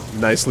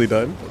 Nicely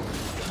done.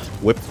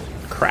 Whip,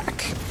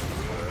 crack.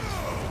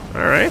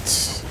 All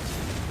right.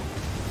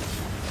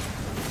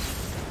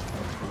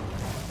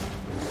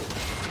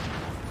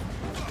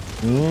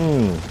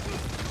 Oh.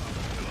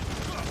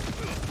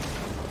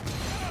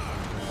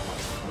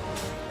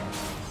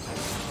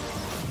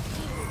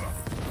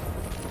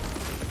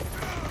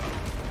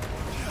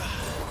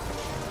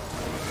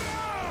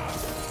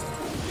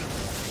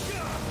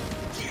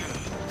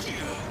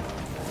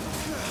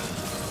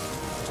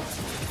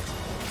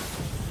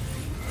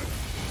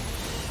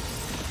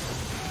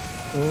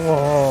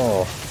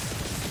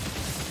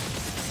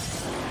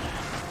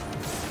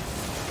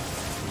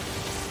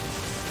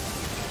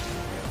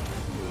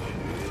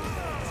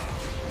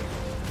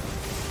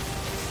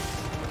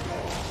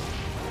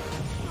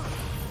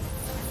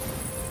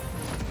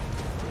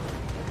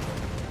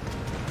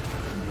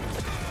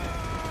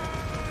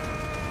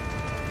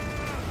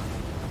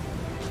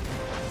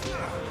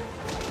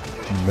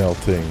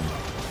 Melting.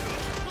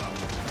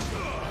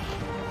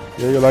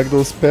 Yeah, you like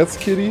those pets,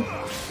 kitty?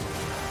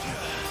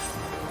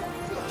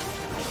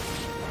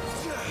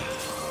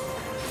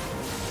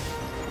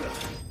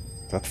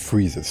 That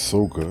freeze is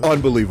so good.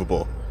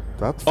 Unbelievable.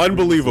 That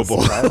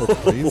Unbelievable. kind of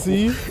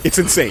crazy. It's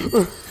insane.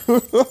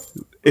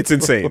 It's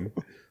insane.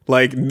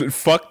 Like,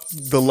 fuck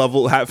the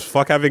level.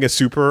 Fuck having a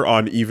super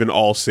on even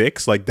all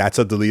 6. Like, that's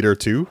a deleter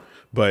too.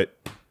 But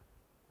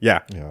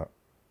yeah. Yeah.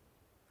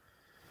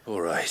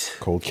 All right.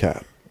 Cold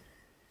cat.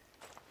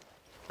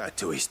 Back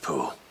to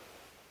Eastpool.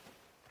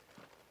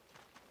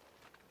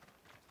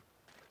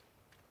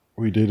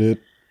 We did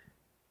it.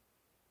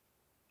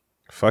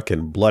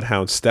 Fucking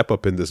bloodhound step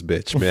up in this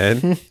bitch,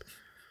 man.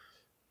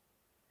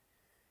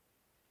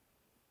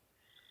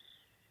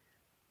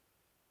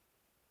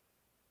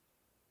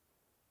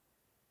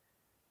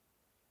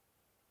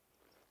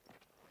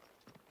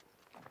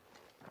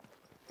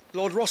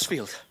 Lord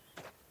Rossfield,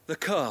 the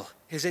Curl,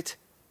 is it?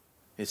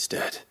 It's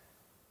dead.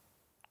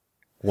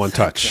 One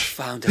Thank touch.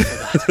 the Founder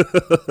for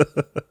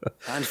that.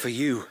 And for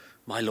you,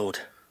 my lord.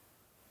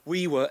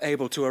 We were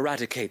able to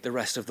eradicate the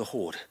rest of the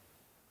Horde.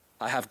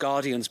 I have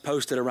guardians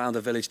posted around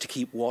the village to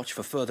keep watch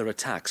for further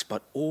attacks,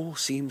 but all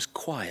seems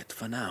quiet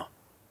for now.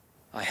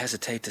 I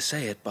hesitate to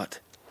say it, but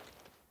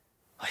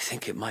I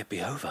think it might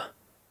be over.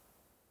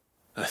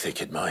 I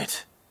think it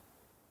might.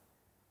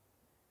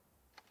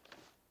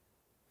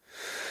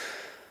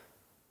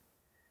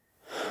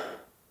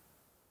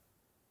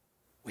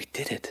 We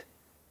did it.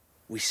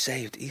 We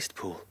saved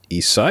Eastpool.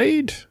 East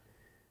side?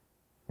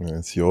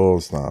 It's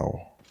yours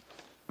now.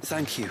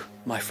 Thank you,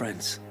 my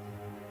friends.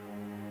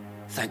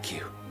 Thank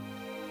you.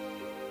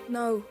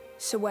 No,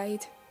 Sir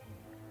Wade.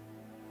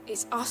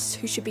 It's us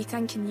who should be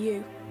thanking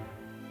you.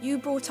 You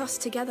brought us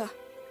together.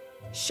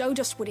 Showed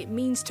us what it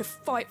means to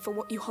fight for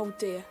what you hold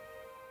dear.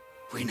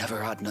 We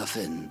never had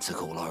nothing to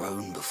call our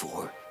own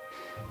before.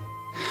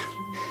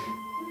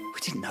 We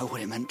didn't know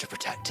what it meant to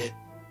protect it,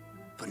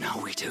 but now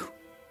we do.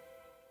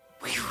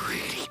 We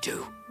really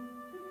do.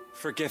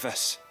 Forgive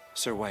us,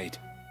 Sir Wade.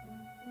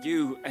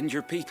 You and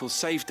your people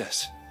saved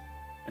us,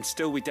 and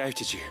still we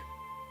doubted you.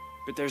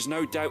 but there's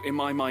no doubt in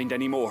my mind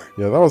anymore.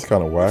 Yeah, that was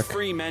kind of We're whack.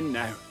 free men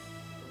now,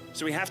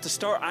 so we have to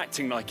start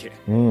acting like it.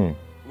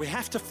 We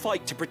have to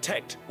fight to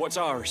protect what's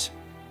ours,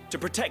 to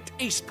protect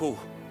Eastpool.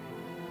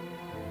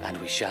 And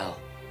we shall.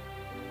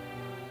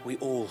 We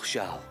all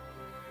shall.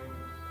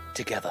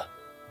 Together.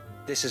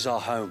 This is our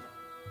home.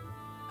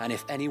 And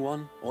if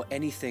anyone or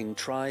anything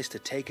tries to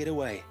take it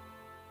away,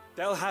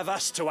 they'll have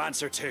us to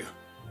answer to.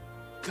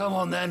 Come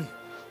on then.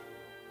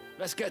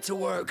 Let's get to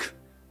work.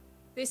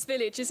 This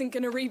village isn't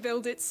going to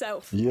rebuild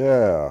itself.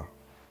 Yeah.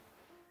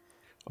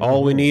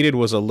 All we needed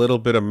was a little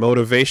bit of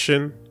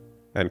motivation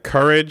and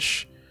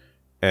courage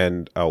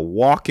and a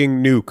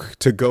walking nuke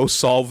to go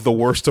solve the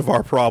worst of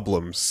our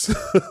problems.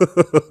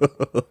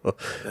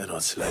 They're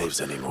not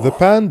slaves anymore. The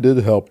pan did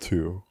help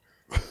too.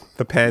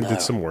 The pan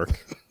did some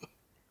work.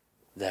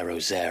 they're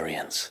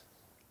Rosarians.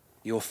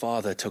 Your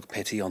father took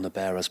pity on the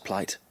bearer's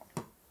plight,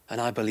 and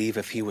I believe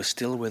if he were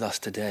still with us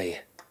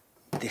today,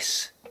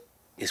 this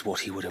is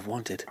what he would have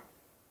wanted.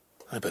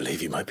 I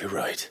believe you might be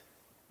right.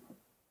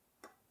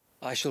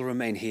 I shall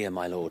remain here,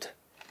 my lord,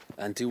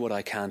 and do what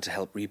I can to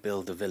help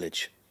rebuild the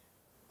village.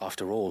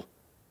 After all,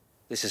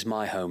 this is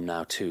my home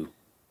now too,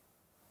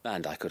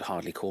 and I could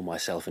hardly call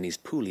myself an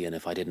Eastpoolian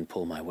if I didn't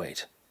pull my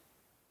weight.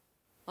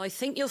 I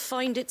think you'll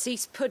find it's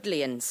East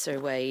Pudlian, Sir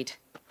Wade.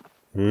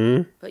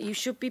 But you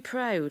should be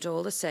proud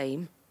all the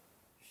same.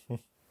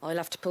 I'll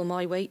have to pull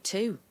my weight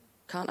too.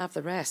 Can't have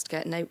the rest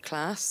getting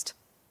outclassed.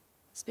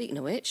 Speaking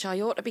of which, I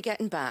ought to be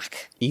getting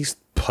back. East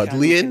Can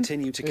we Pudlian?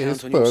 continue to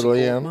count on your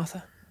support,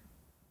 Martha?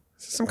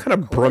 Some kind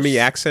of Brummy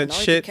accent And I'll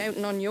shit. be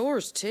counting on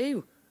yours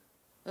too.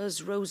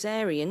 Us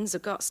Rosarians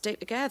have got to stick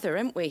together,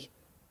 haven't we?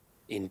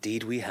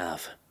 Indeed we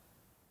have.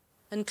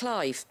 And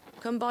Clive,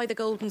 come by the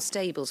Golden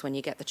Stables when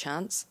you get the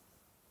chance.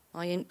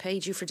 I ain't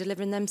paid you for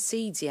delivering them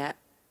seeds yet.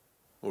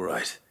 All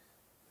right.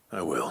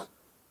 I will.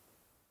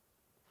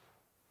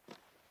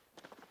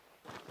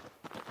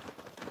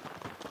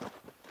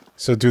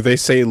 So do they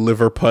say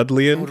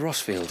Liverpudlian? Lord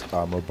Rossfield,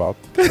 I'm about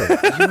do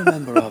you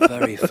remember our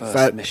very first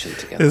that- mission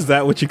together? Is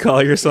that what you call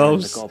Here in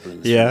yourselves? the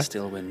goblins Yeah.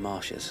 from the Stillwind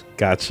Marshes.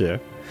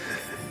 Gotcha.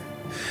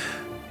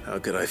 How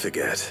could I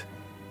forget?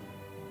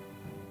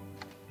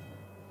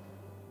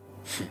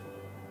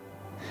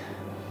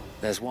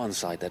 There's one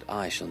sight that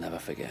I shall never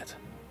forget.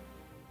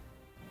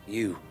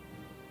 You,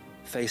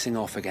 facing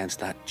off against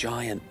that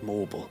giant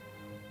Morble.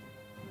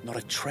 Not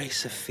a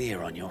trace of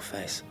fear on your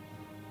face.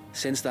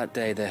 Since that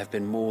day, there have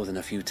been more than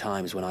a few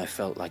times when I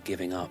felt like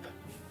giving up.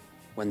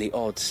 When the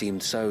odds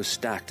seemed so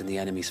stacked in the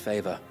enemy's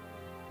favor,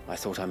 I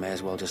thought I may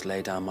as well just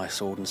lay down my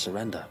sword and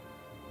surrender.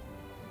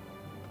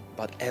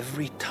 But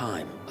every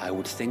time, I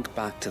would think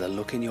back to the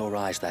look in your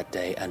eyes that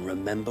day and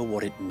remember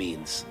what it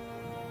means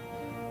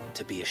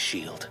to be a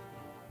shield.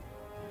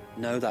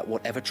 Know that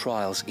whatever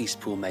trials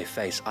Eastpool may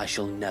face, I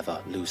shall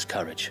never lose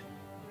courage.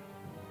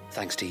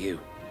 Thanks to you.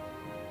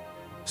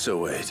 So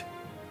Wade,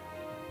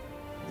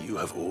 you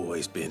have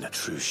always been a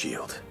true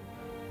shield.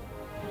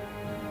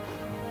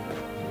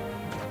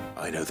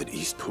 I know that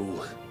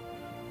Eastpool,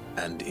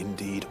 and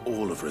indeed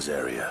all of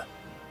Rosaria,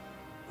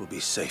 will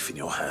be safe in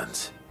your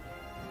hands.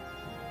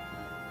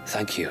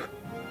 Thank you,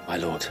 my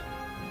lord.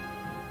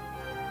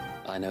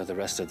 I know the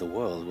rest of the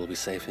world will be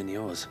safe in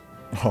yours.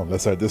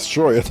 unless I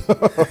destroy it.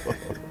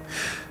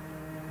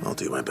 I'll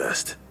do my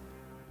best.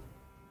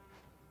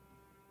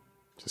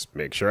 Just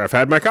make sure I've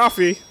had my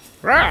coffee.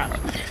 Rah!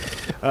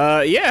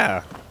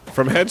 Yeah.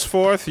 From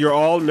henceforth, you're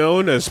all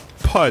known as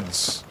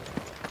Puds.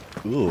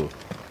 Ooh.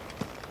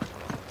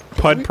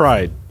 Pud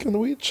Pride. Can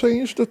we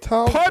change the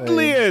town name?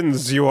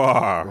 Pudlians, you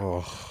are.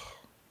 Oh.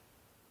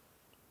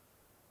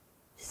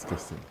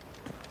 Disgusting.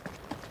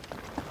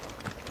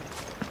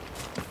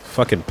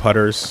 Fucking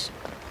Pudders.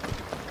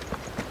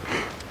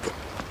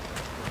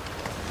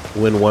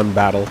 Win one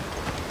battle.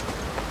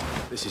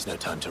 This is no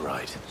time to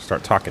ride.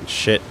 Start talking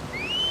shit.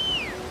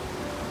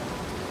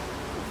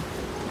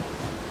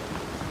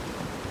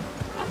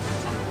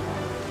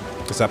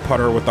 Is that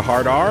Putter with the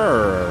hard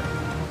R or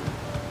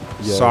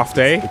Yeah, soft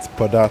A? It's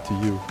Pada to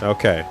you.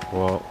 Okay,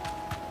 well.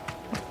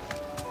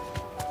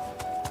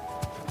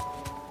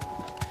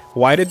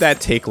 Why did that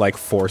take like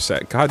 4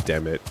 seconds? God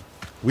damn it.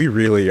 We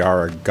really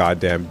are a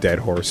goddamn dead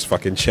horse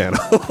fucking channel.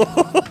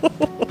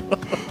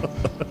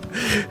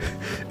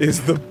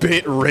 Is the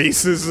bit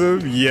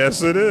racism?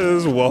 Yes, it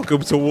is.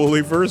 Welcome to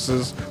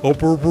WoolieVersus. Oh,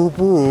 brr, brr,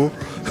 brr.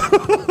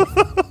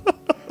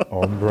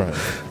 On brand.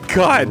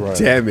 God Right.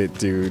 damn it,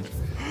 dude.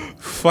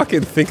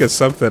 Fucking think of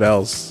something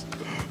else.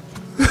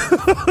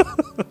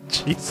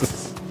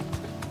 Jesus.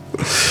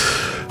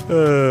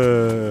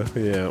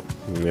 Yeah.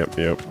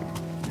 Yep.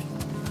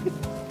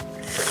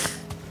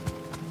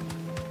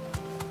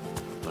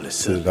 Well,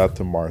 Say listen, that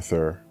to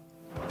Martha.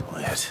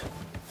 Wyatt.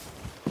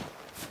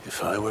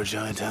 If I were a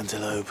giant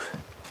antelope,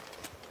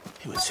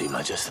 it would seem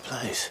like just the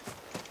place.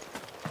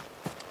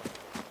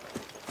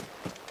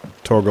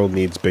 Torgal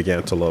needs big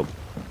antelope.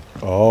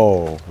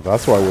 Oh,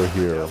 that's why we're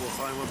here. We'll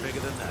find one bigger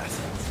than that.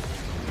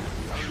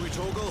 Hungry,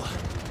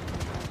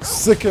 Torgal?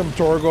 Sick him,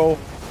 Torgal.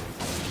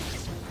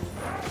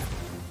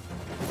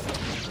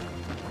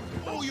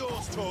 All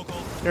yours, Torgal.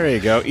 There you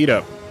go. Eat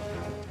up.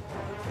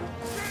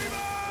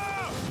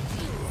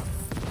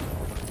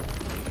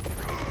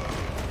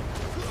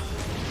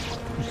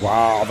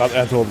 Wow, that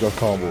antelope got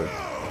comboed.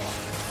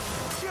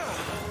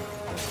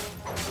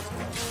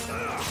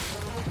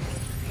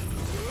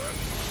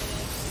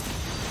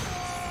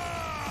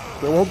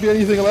 There won't be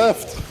anything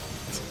left.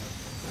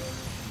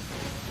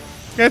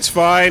 It's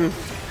fine.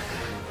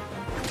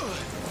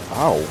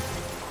 Ow.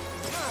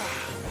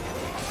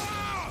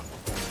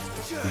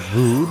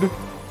 Rude.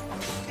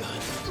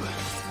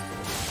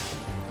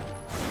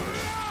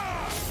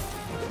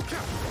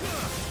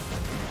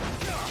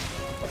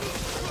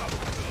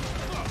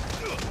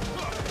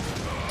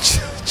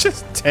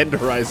 Just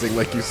tenderizing,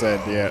 like you said,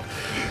 yeah.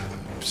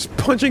 Just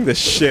punching the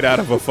shit out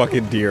of a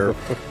fucking deer.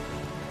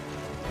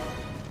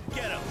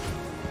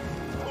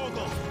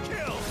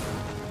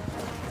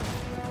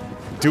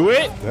 Do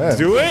it! Damn,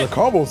 Do it! The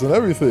combos and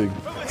everything.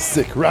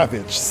 Sick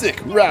Ravage. Sick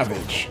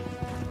Ravage.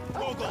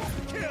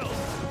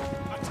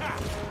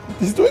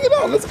 He's doing it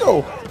now. Let's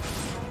go.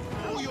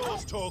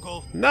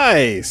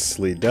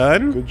 Nicely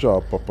done. Good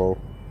job, Popo.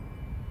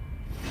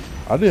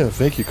 I didn't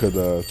think he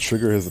could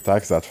trigger his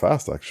attacks that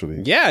fast,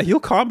 actually. Yeah, he'll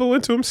combo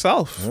into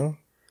himself. Yeah.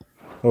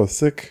 Oh,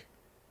 sick.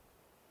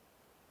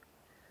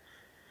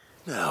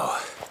 Now,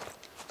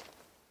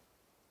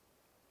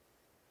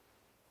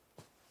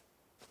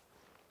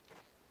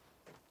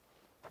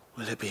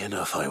 will it be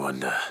enough, I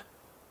wonder?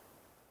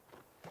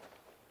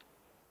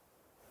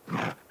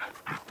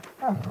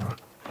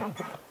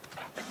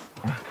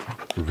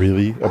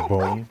 Really? A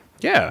bone?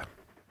 Yeah.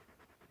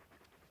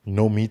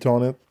 No meat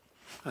on it?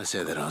 I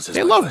say that answers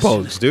They my love question.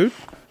 bones, dude.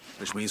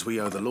 Which means we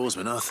owe the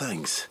lawsmen our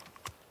thanks.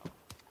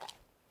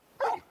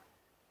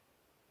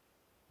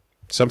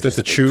 Something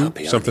to chew,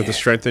 puppy on something to here.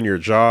 strengthen your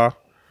jaw.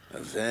 A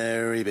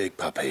very big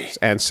puppy. It's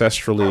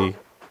ancestrally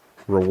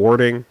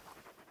rewarding.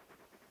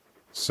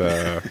 It's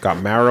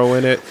got marrow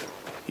in it.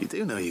 You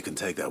do know you can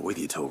take that with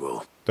you,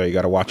 Torgal. Though you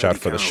gotta watch out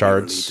for the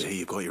shards. To hear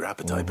you've got your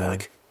appetite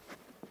back.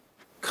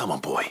 Come on,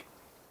 boy.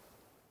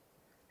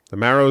 The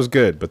marrow is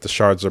good, but the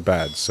shards are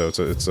bad. So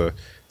it's a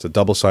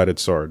double-sided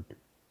sword.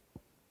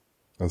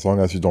 As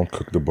long as you don't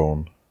cook the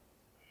bone,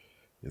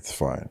 it's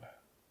fine.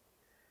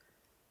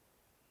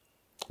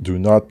 Do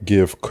not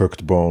give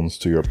cooked bones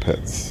to your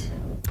pets,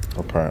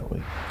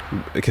 apparently.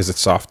 Because it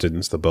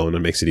softens the bone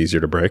and makes it easier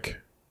to break.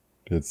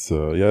 It's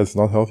yeah, it's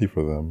not healthy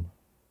for them.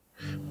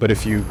 But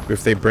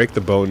if they break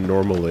the bone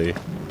normally,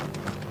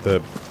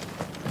 the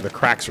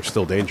cracks are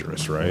still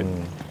dangerous, right?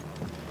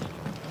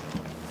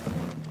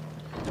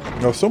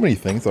 You know, so many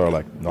things are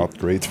like not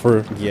great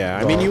for. Yeah,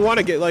 I mean, you want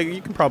to get like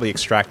you can probably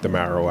extract the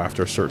marrow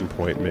after a certain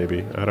point,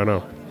 maybe. I don't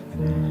know.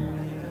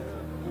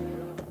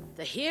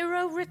 The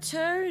hero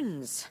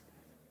returns.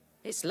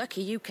 It's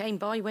lucky you came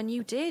by when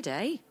you did,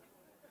 eh?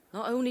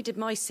 Not only did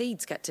my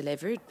seeds get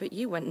delivered, but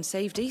you went and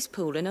saved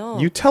Eastpool and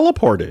all. You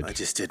teleported. I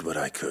just did what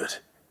I could.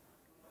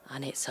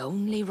 And it's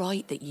only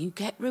right that you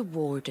get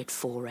rewarded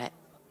for it.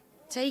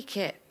 Take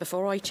it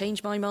before I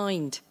change my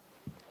mind.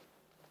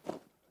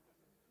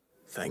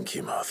 Thank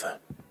you, Martha.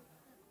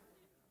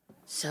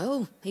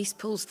 So,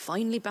 Eastpool's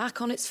finally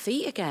back on its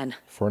feet again.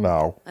 For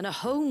now. And a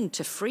home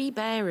to free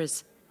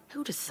bearers.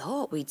 Who'd have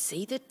thought we'd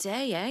see the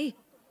day, eh?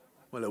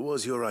 Well, it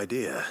was your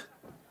idea.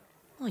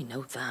 I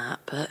know that,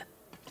 but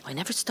I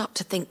never stopped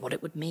to think what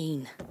it would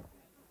mean.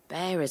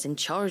 Bearers in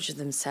charge of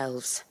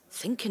themselves,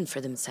 thinking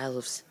for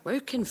themselves,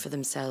 working for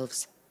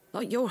themselves.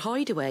 Like your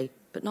hideaway,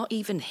 but not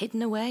even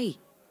hidden away.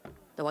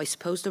 Though I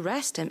suppose the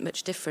rest ain't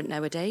much different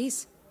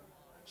nowadays.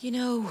 You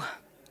know,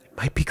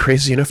 Might be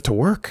crazy enough to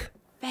work.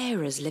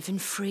 bearers living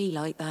free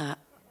like that.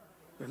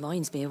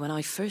 Reminds me of when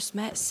I first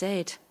met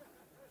Sid.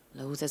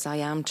 Loath as I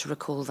am to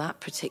recall that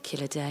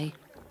particular day.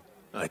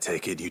 I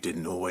take it you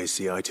didn't always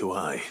see eye to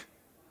eye.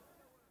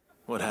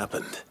 What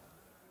happened?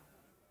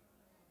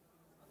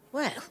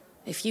 Well,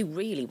 if you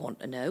really want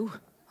to know,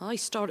 I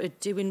started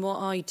doing what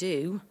I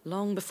do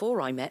long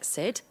before I met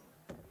Sid.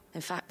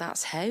 In fact,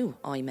 that's how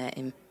I met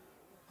him.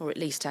 Or at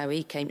least how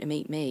he came to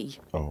meet me.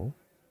 Oh.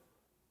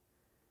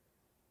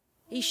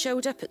 He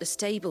showed up at the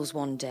stables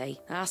one day,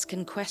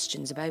 asking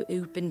questions about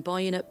who'd been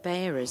buying up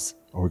bearers.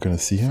 Are we gonna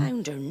see him?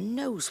 Founder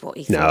knows what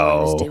he thought I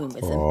was doing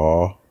with them.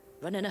 Aw.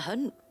 Running a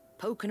hunt,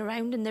 poking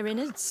around in their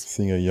innards.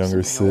 Seeing a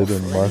younger Something Sid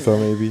and awful, Martha,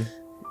 isn't it? maybe?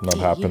 Not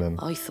happening.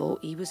 I thought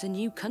he was a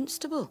new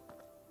constable.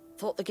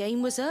 Thought the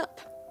game was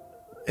up.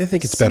 I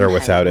think it's better Somehow,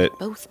 without it.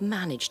 we both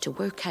managed to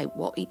work out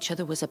what each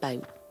other was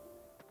about.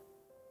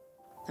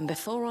 And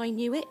before I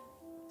knew it,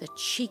 the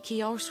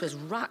cheeky arse was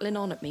rattling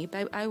on at me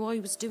about how I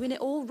was doing it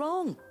all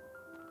wrong.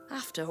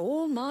 After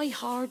all my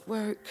hard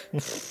work.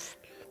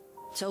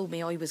 Told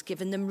me I was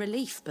giving them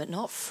relief, but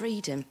not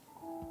freedom.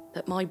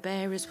 That my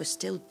bearers were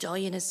still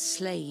dying as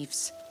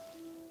slaves.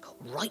 Got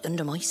right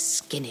under my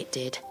skin, it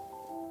did.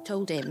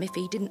 Told him if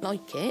he didn't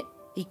like it,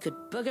 he could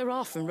bugger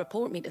off and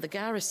report me to the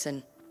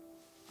garrison.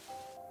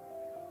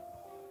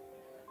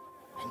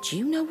 And do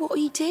you know what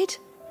he did?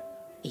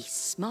 He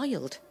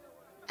smiled.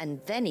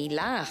 And then he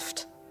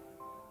laughed.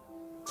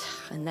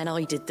 And then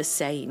I did the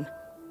same.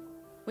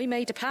 We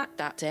made a pact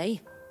that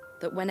day.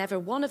 that whenever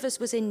one of us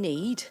was in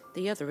need,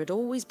 the other would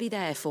always be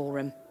there for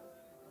him.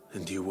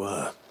 And you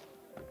were?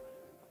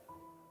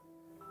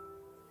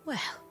 Well,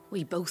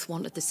 we both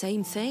wanted the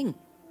same thing,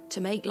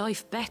 to make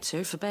life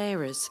better for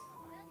bearers.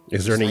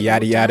 Is there any Like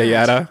yada your yada dad.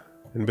 yada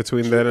in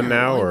between then and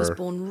now, I was or?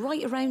 born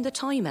right around the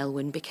time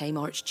Elwyn became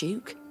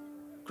Archduke.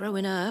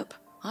 Growing up,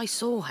 I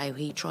saw how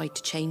he tried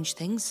to change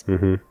things.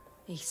 Mm-hmm.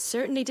 He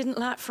certainly didn't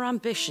lack for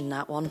ambition,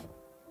 that one.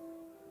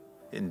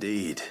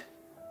 Indeed.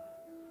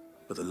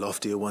 But the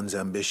loftier one's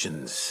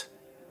ambitions,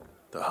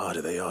 the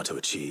harder they are to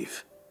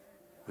achieve.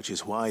 Which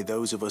is why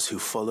those of us who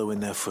follow in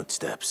their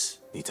footsteps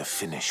need to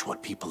finish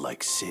what people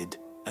like Sid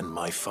and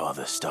my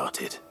father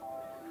started.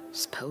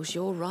 Suppose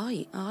you're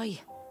right, aye.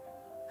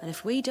 And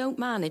if we don't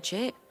manage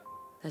it,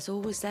 there's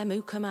always them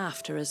who come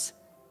after us.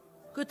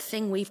 Good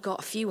thing we've got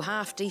a few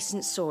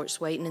half-decent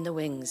sorts waiting in the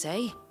wings,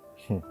 eh?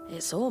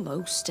 It's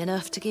almost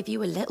enough to give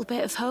you a little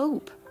bit of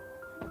hope.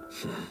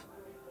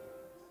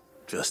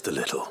 Just a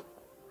little.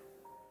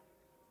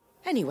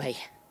 Anyway,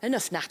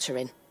 enough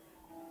nattering.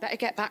 Better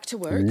get back to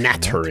work.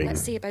 Nattering.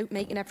 Let's see about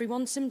making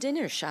everyone some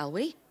dinner, shall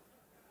we?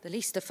 The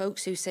least the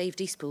folks who saved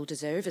Eastpool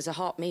deserve is a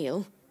hot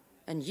meal.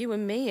 And you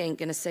and me ain't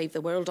gonna save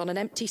the world on an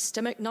empty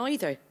stomach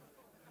neither.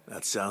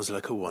 That sounds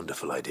like a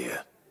wonderful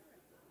idea.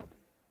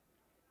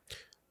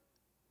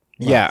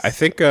 Yeah, I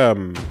think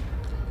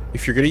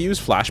if you're going to use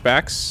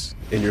flashbacks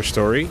in your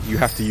story, you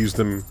have to use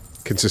them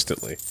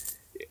consistently.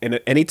 And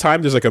at any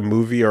time there's like a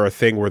movie or a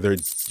thing where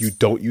you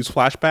don't use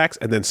flashbacks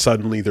and then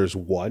suddenly there's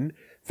one,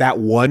 that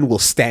one will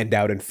stand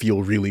out and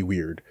feel really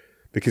weird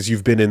because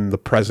you've been in the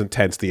present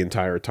tense the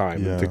entire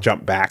time. Yeah. To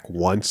jump back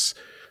once,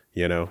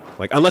 you know,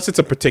 like unless it's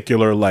a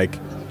particular like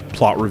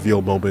plot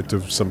reveal moment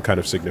of some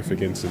kind of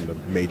significance in a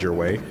major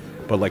way.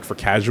 But like for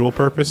casual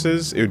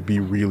purposes, it would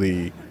be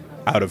really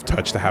out of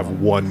touch to have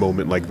one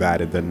moment like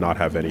that and then not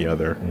have any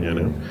other, you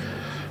know?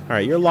 All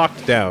right, you're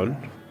locked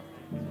down.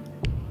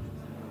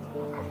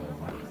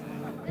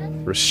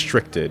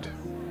 Restricted.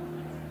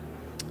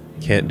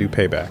 Can't do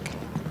payback.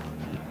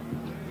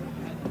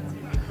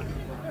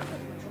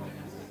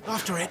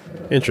 After it.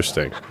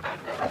 Interesting.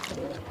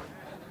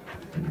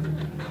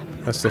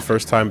 That's the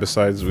first time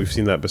we've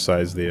seen that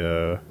besides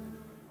the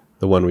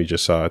one we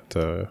just saw at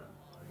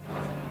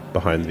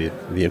behind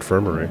the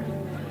infirmary.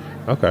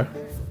 Okay.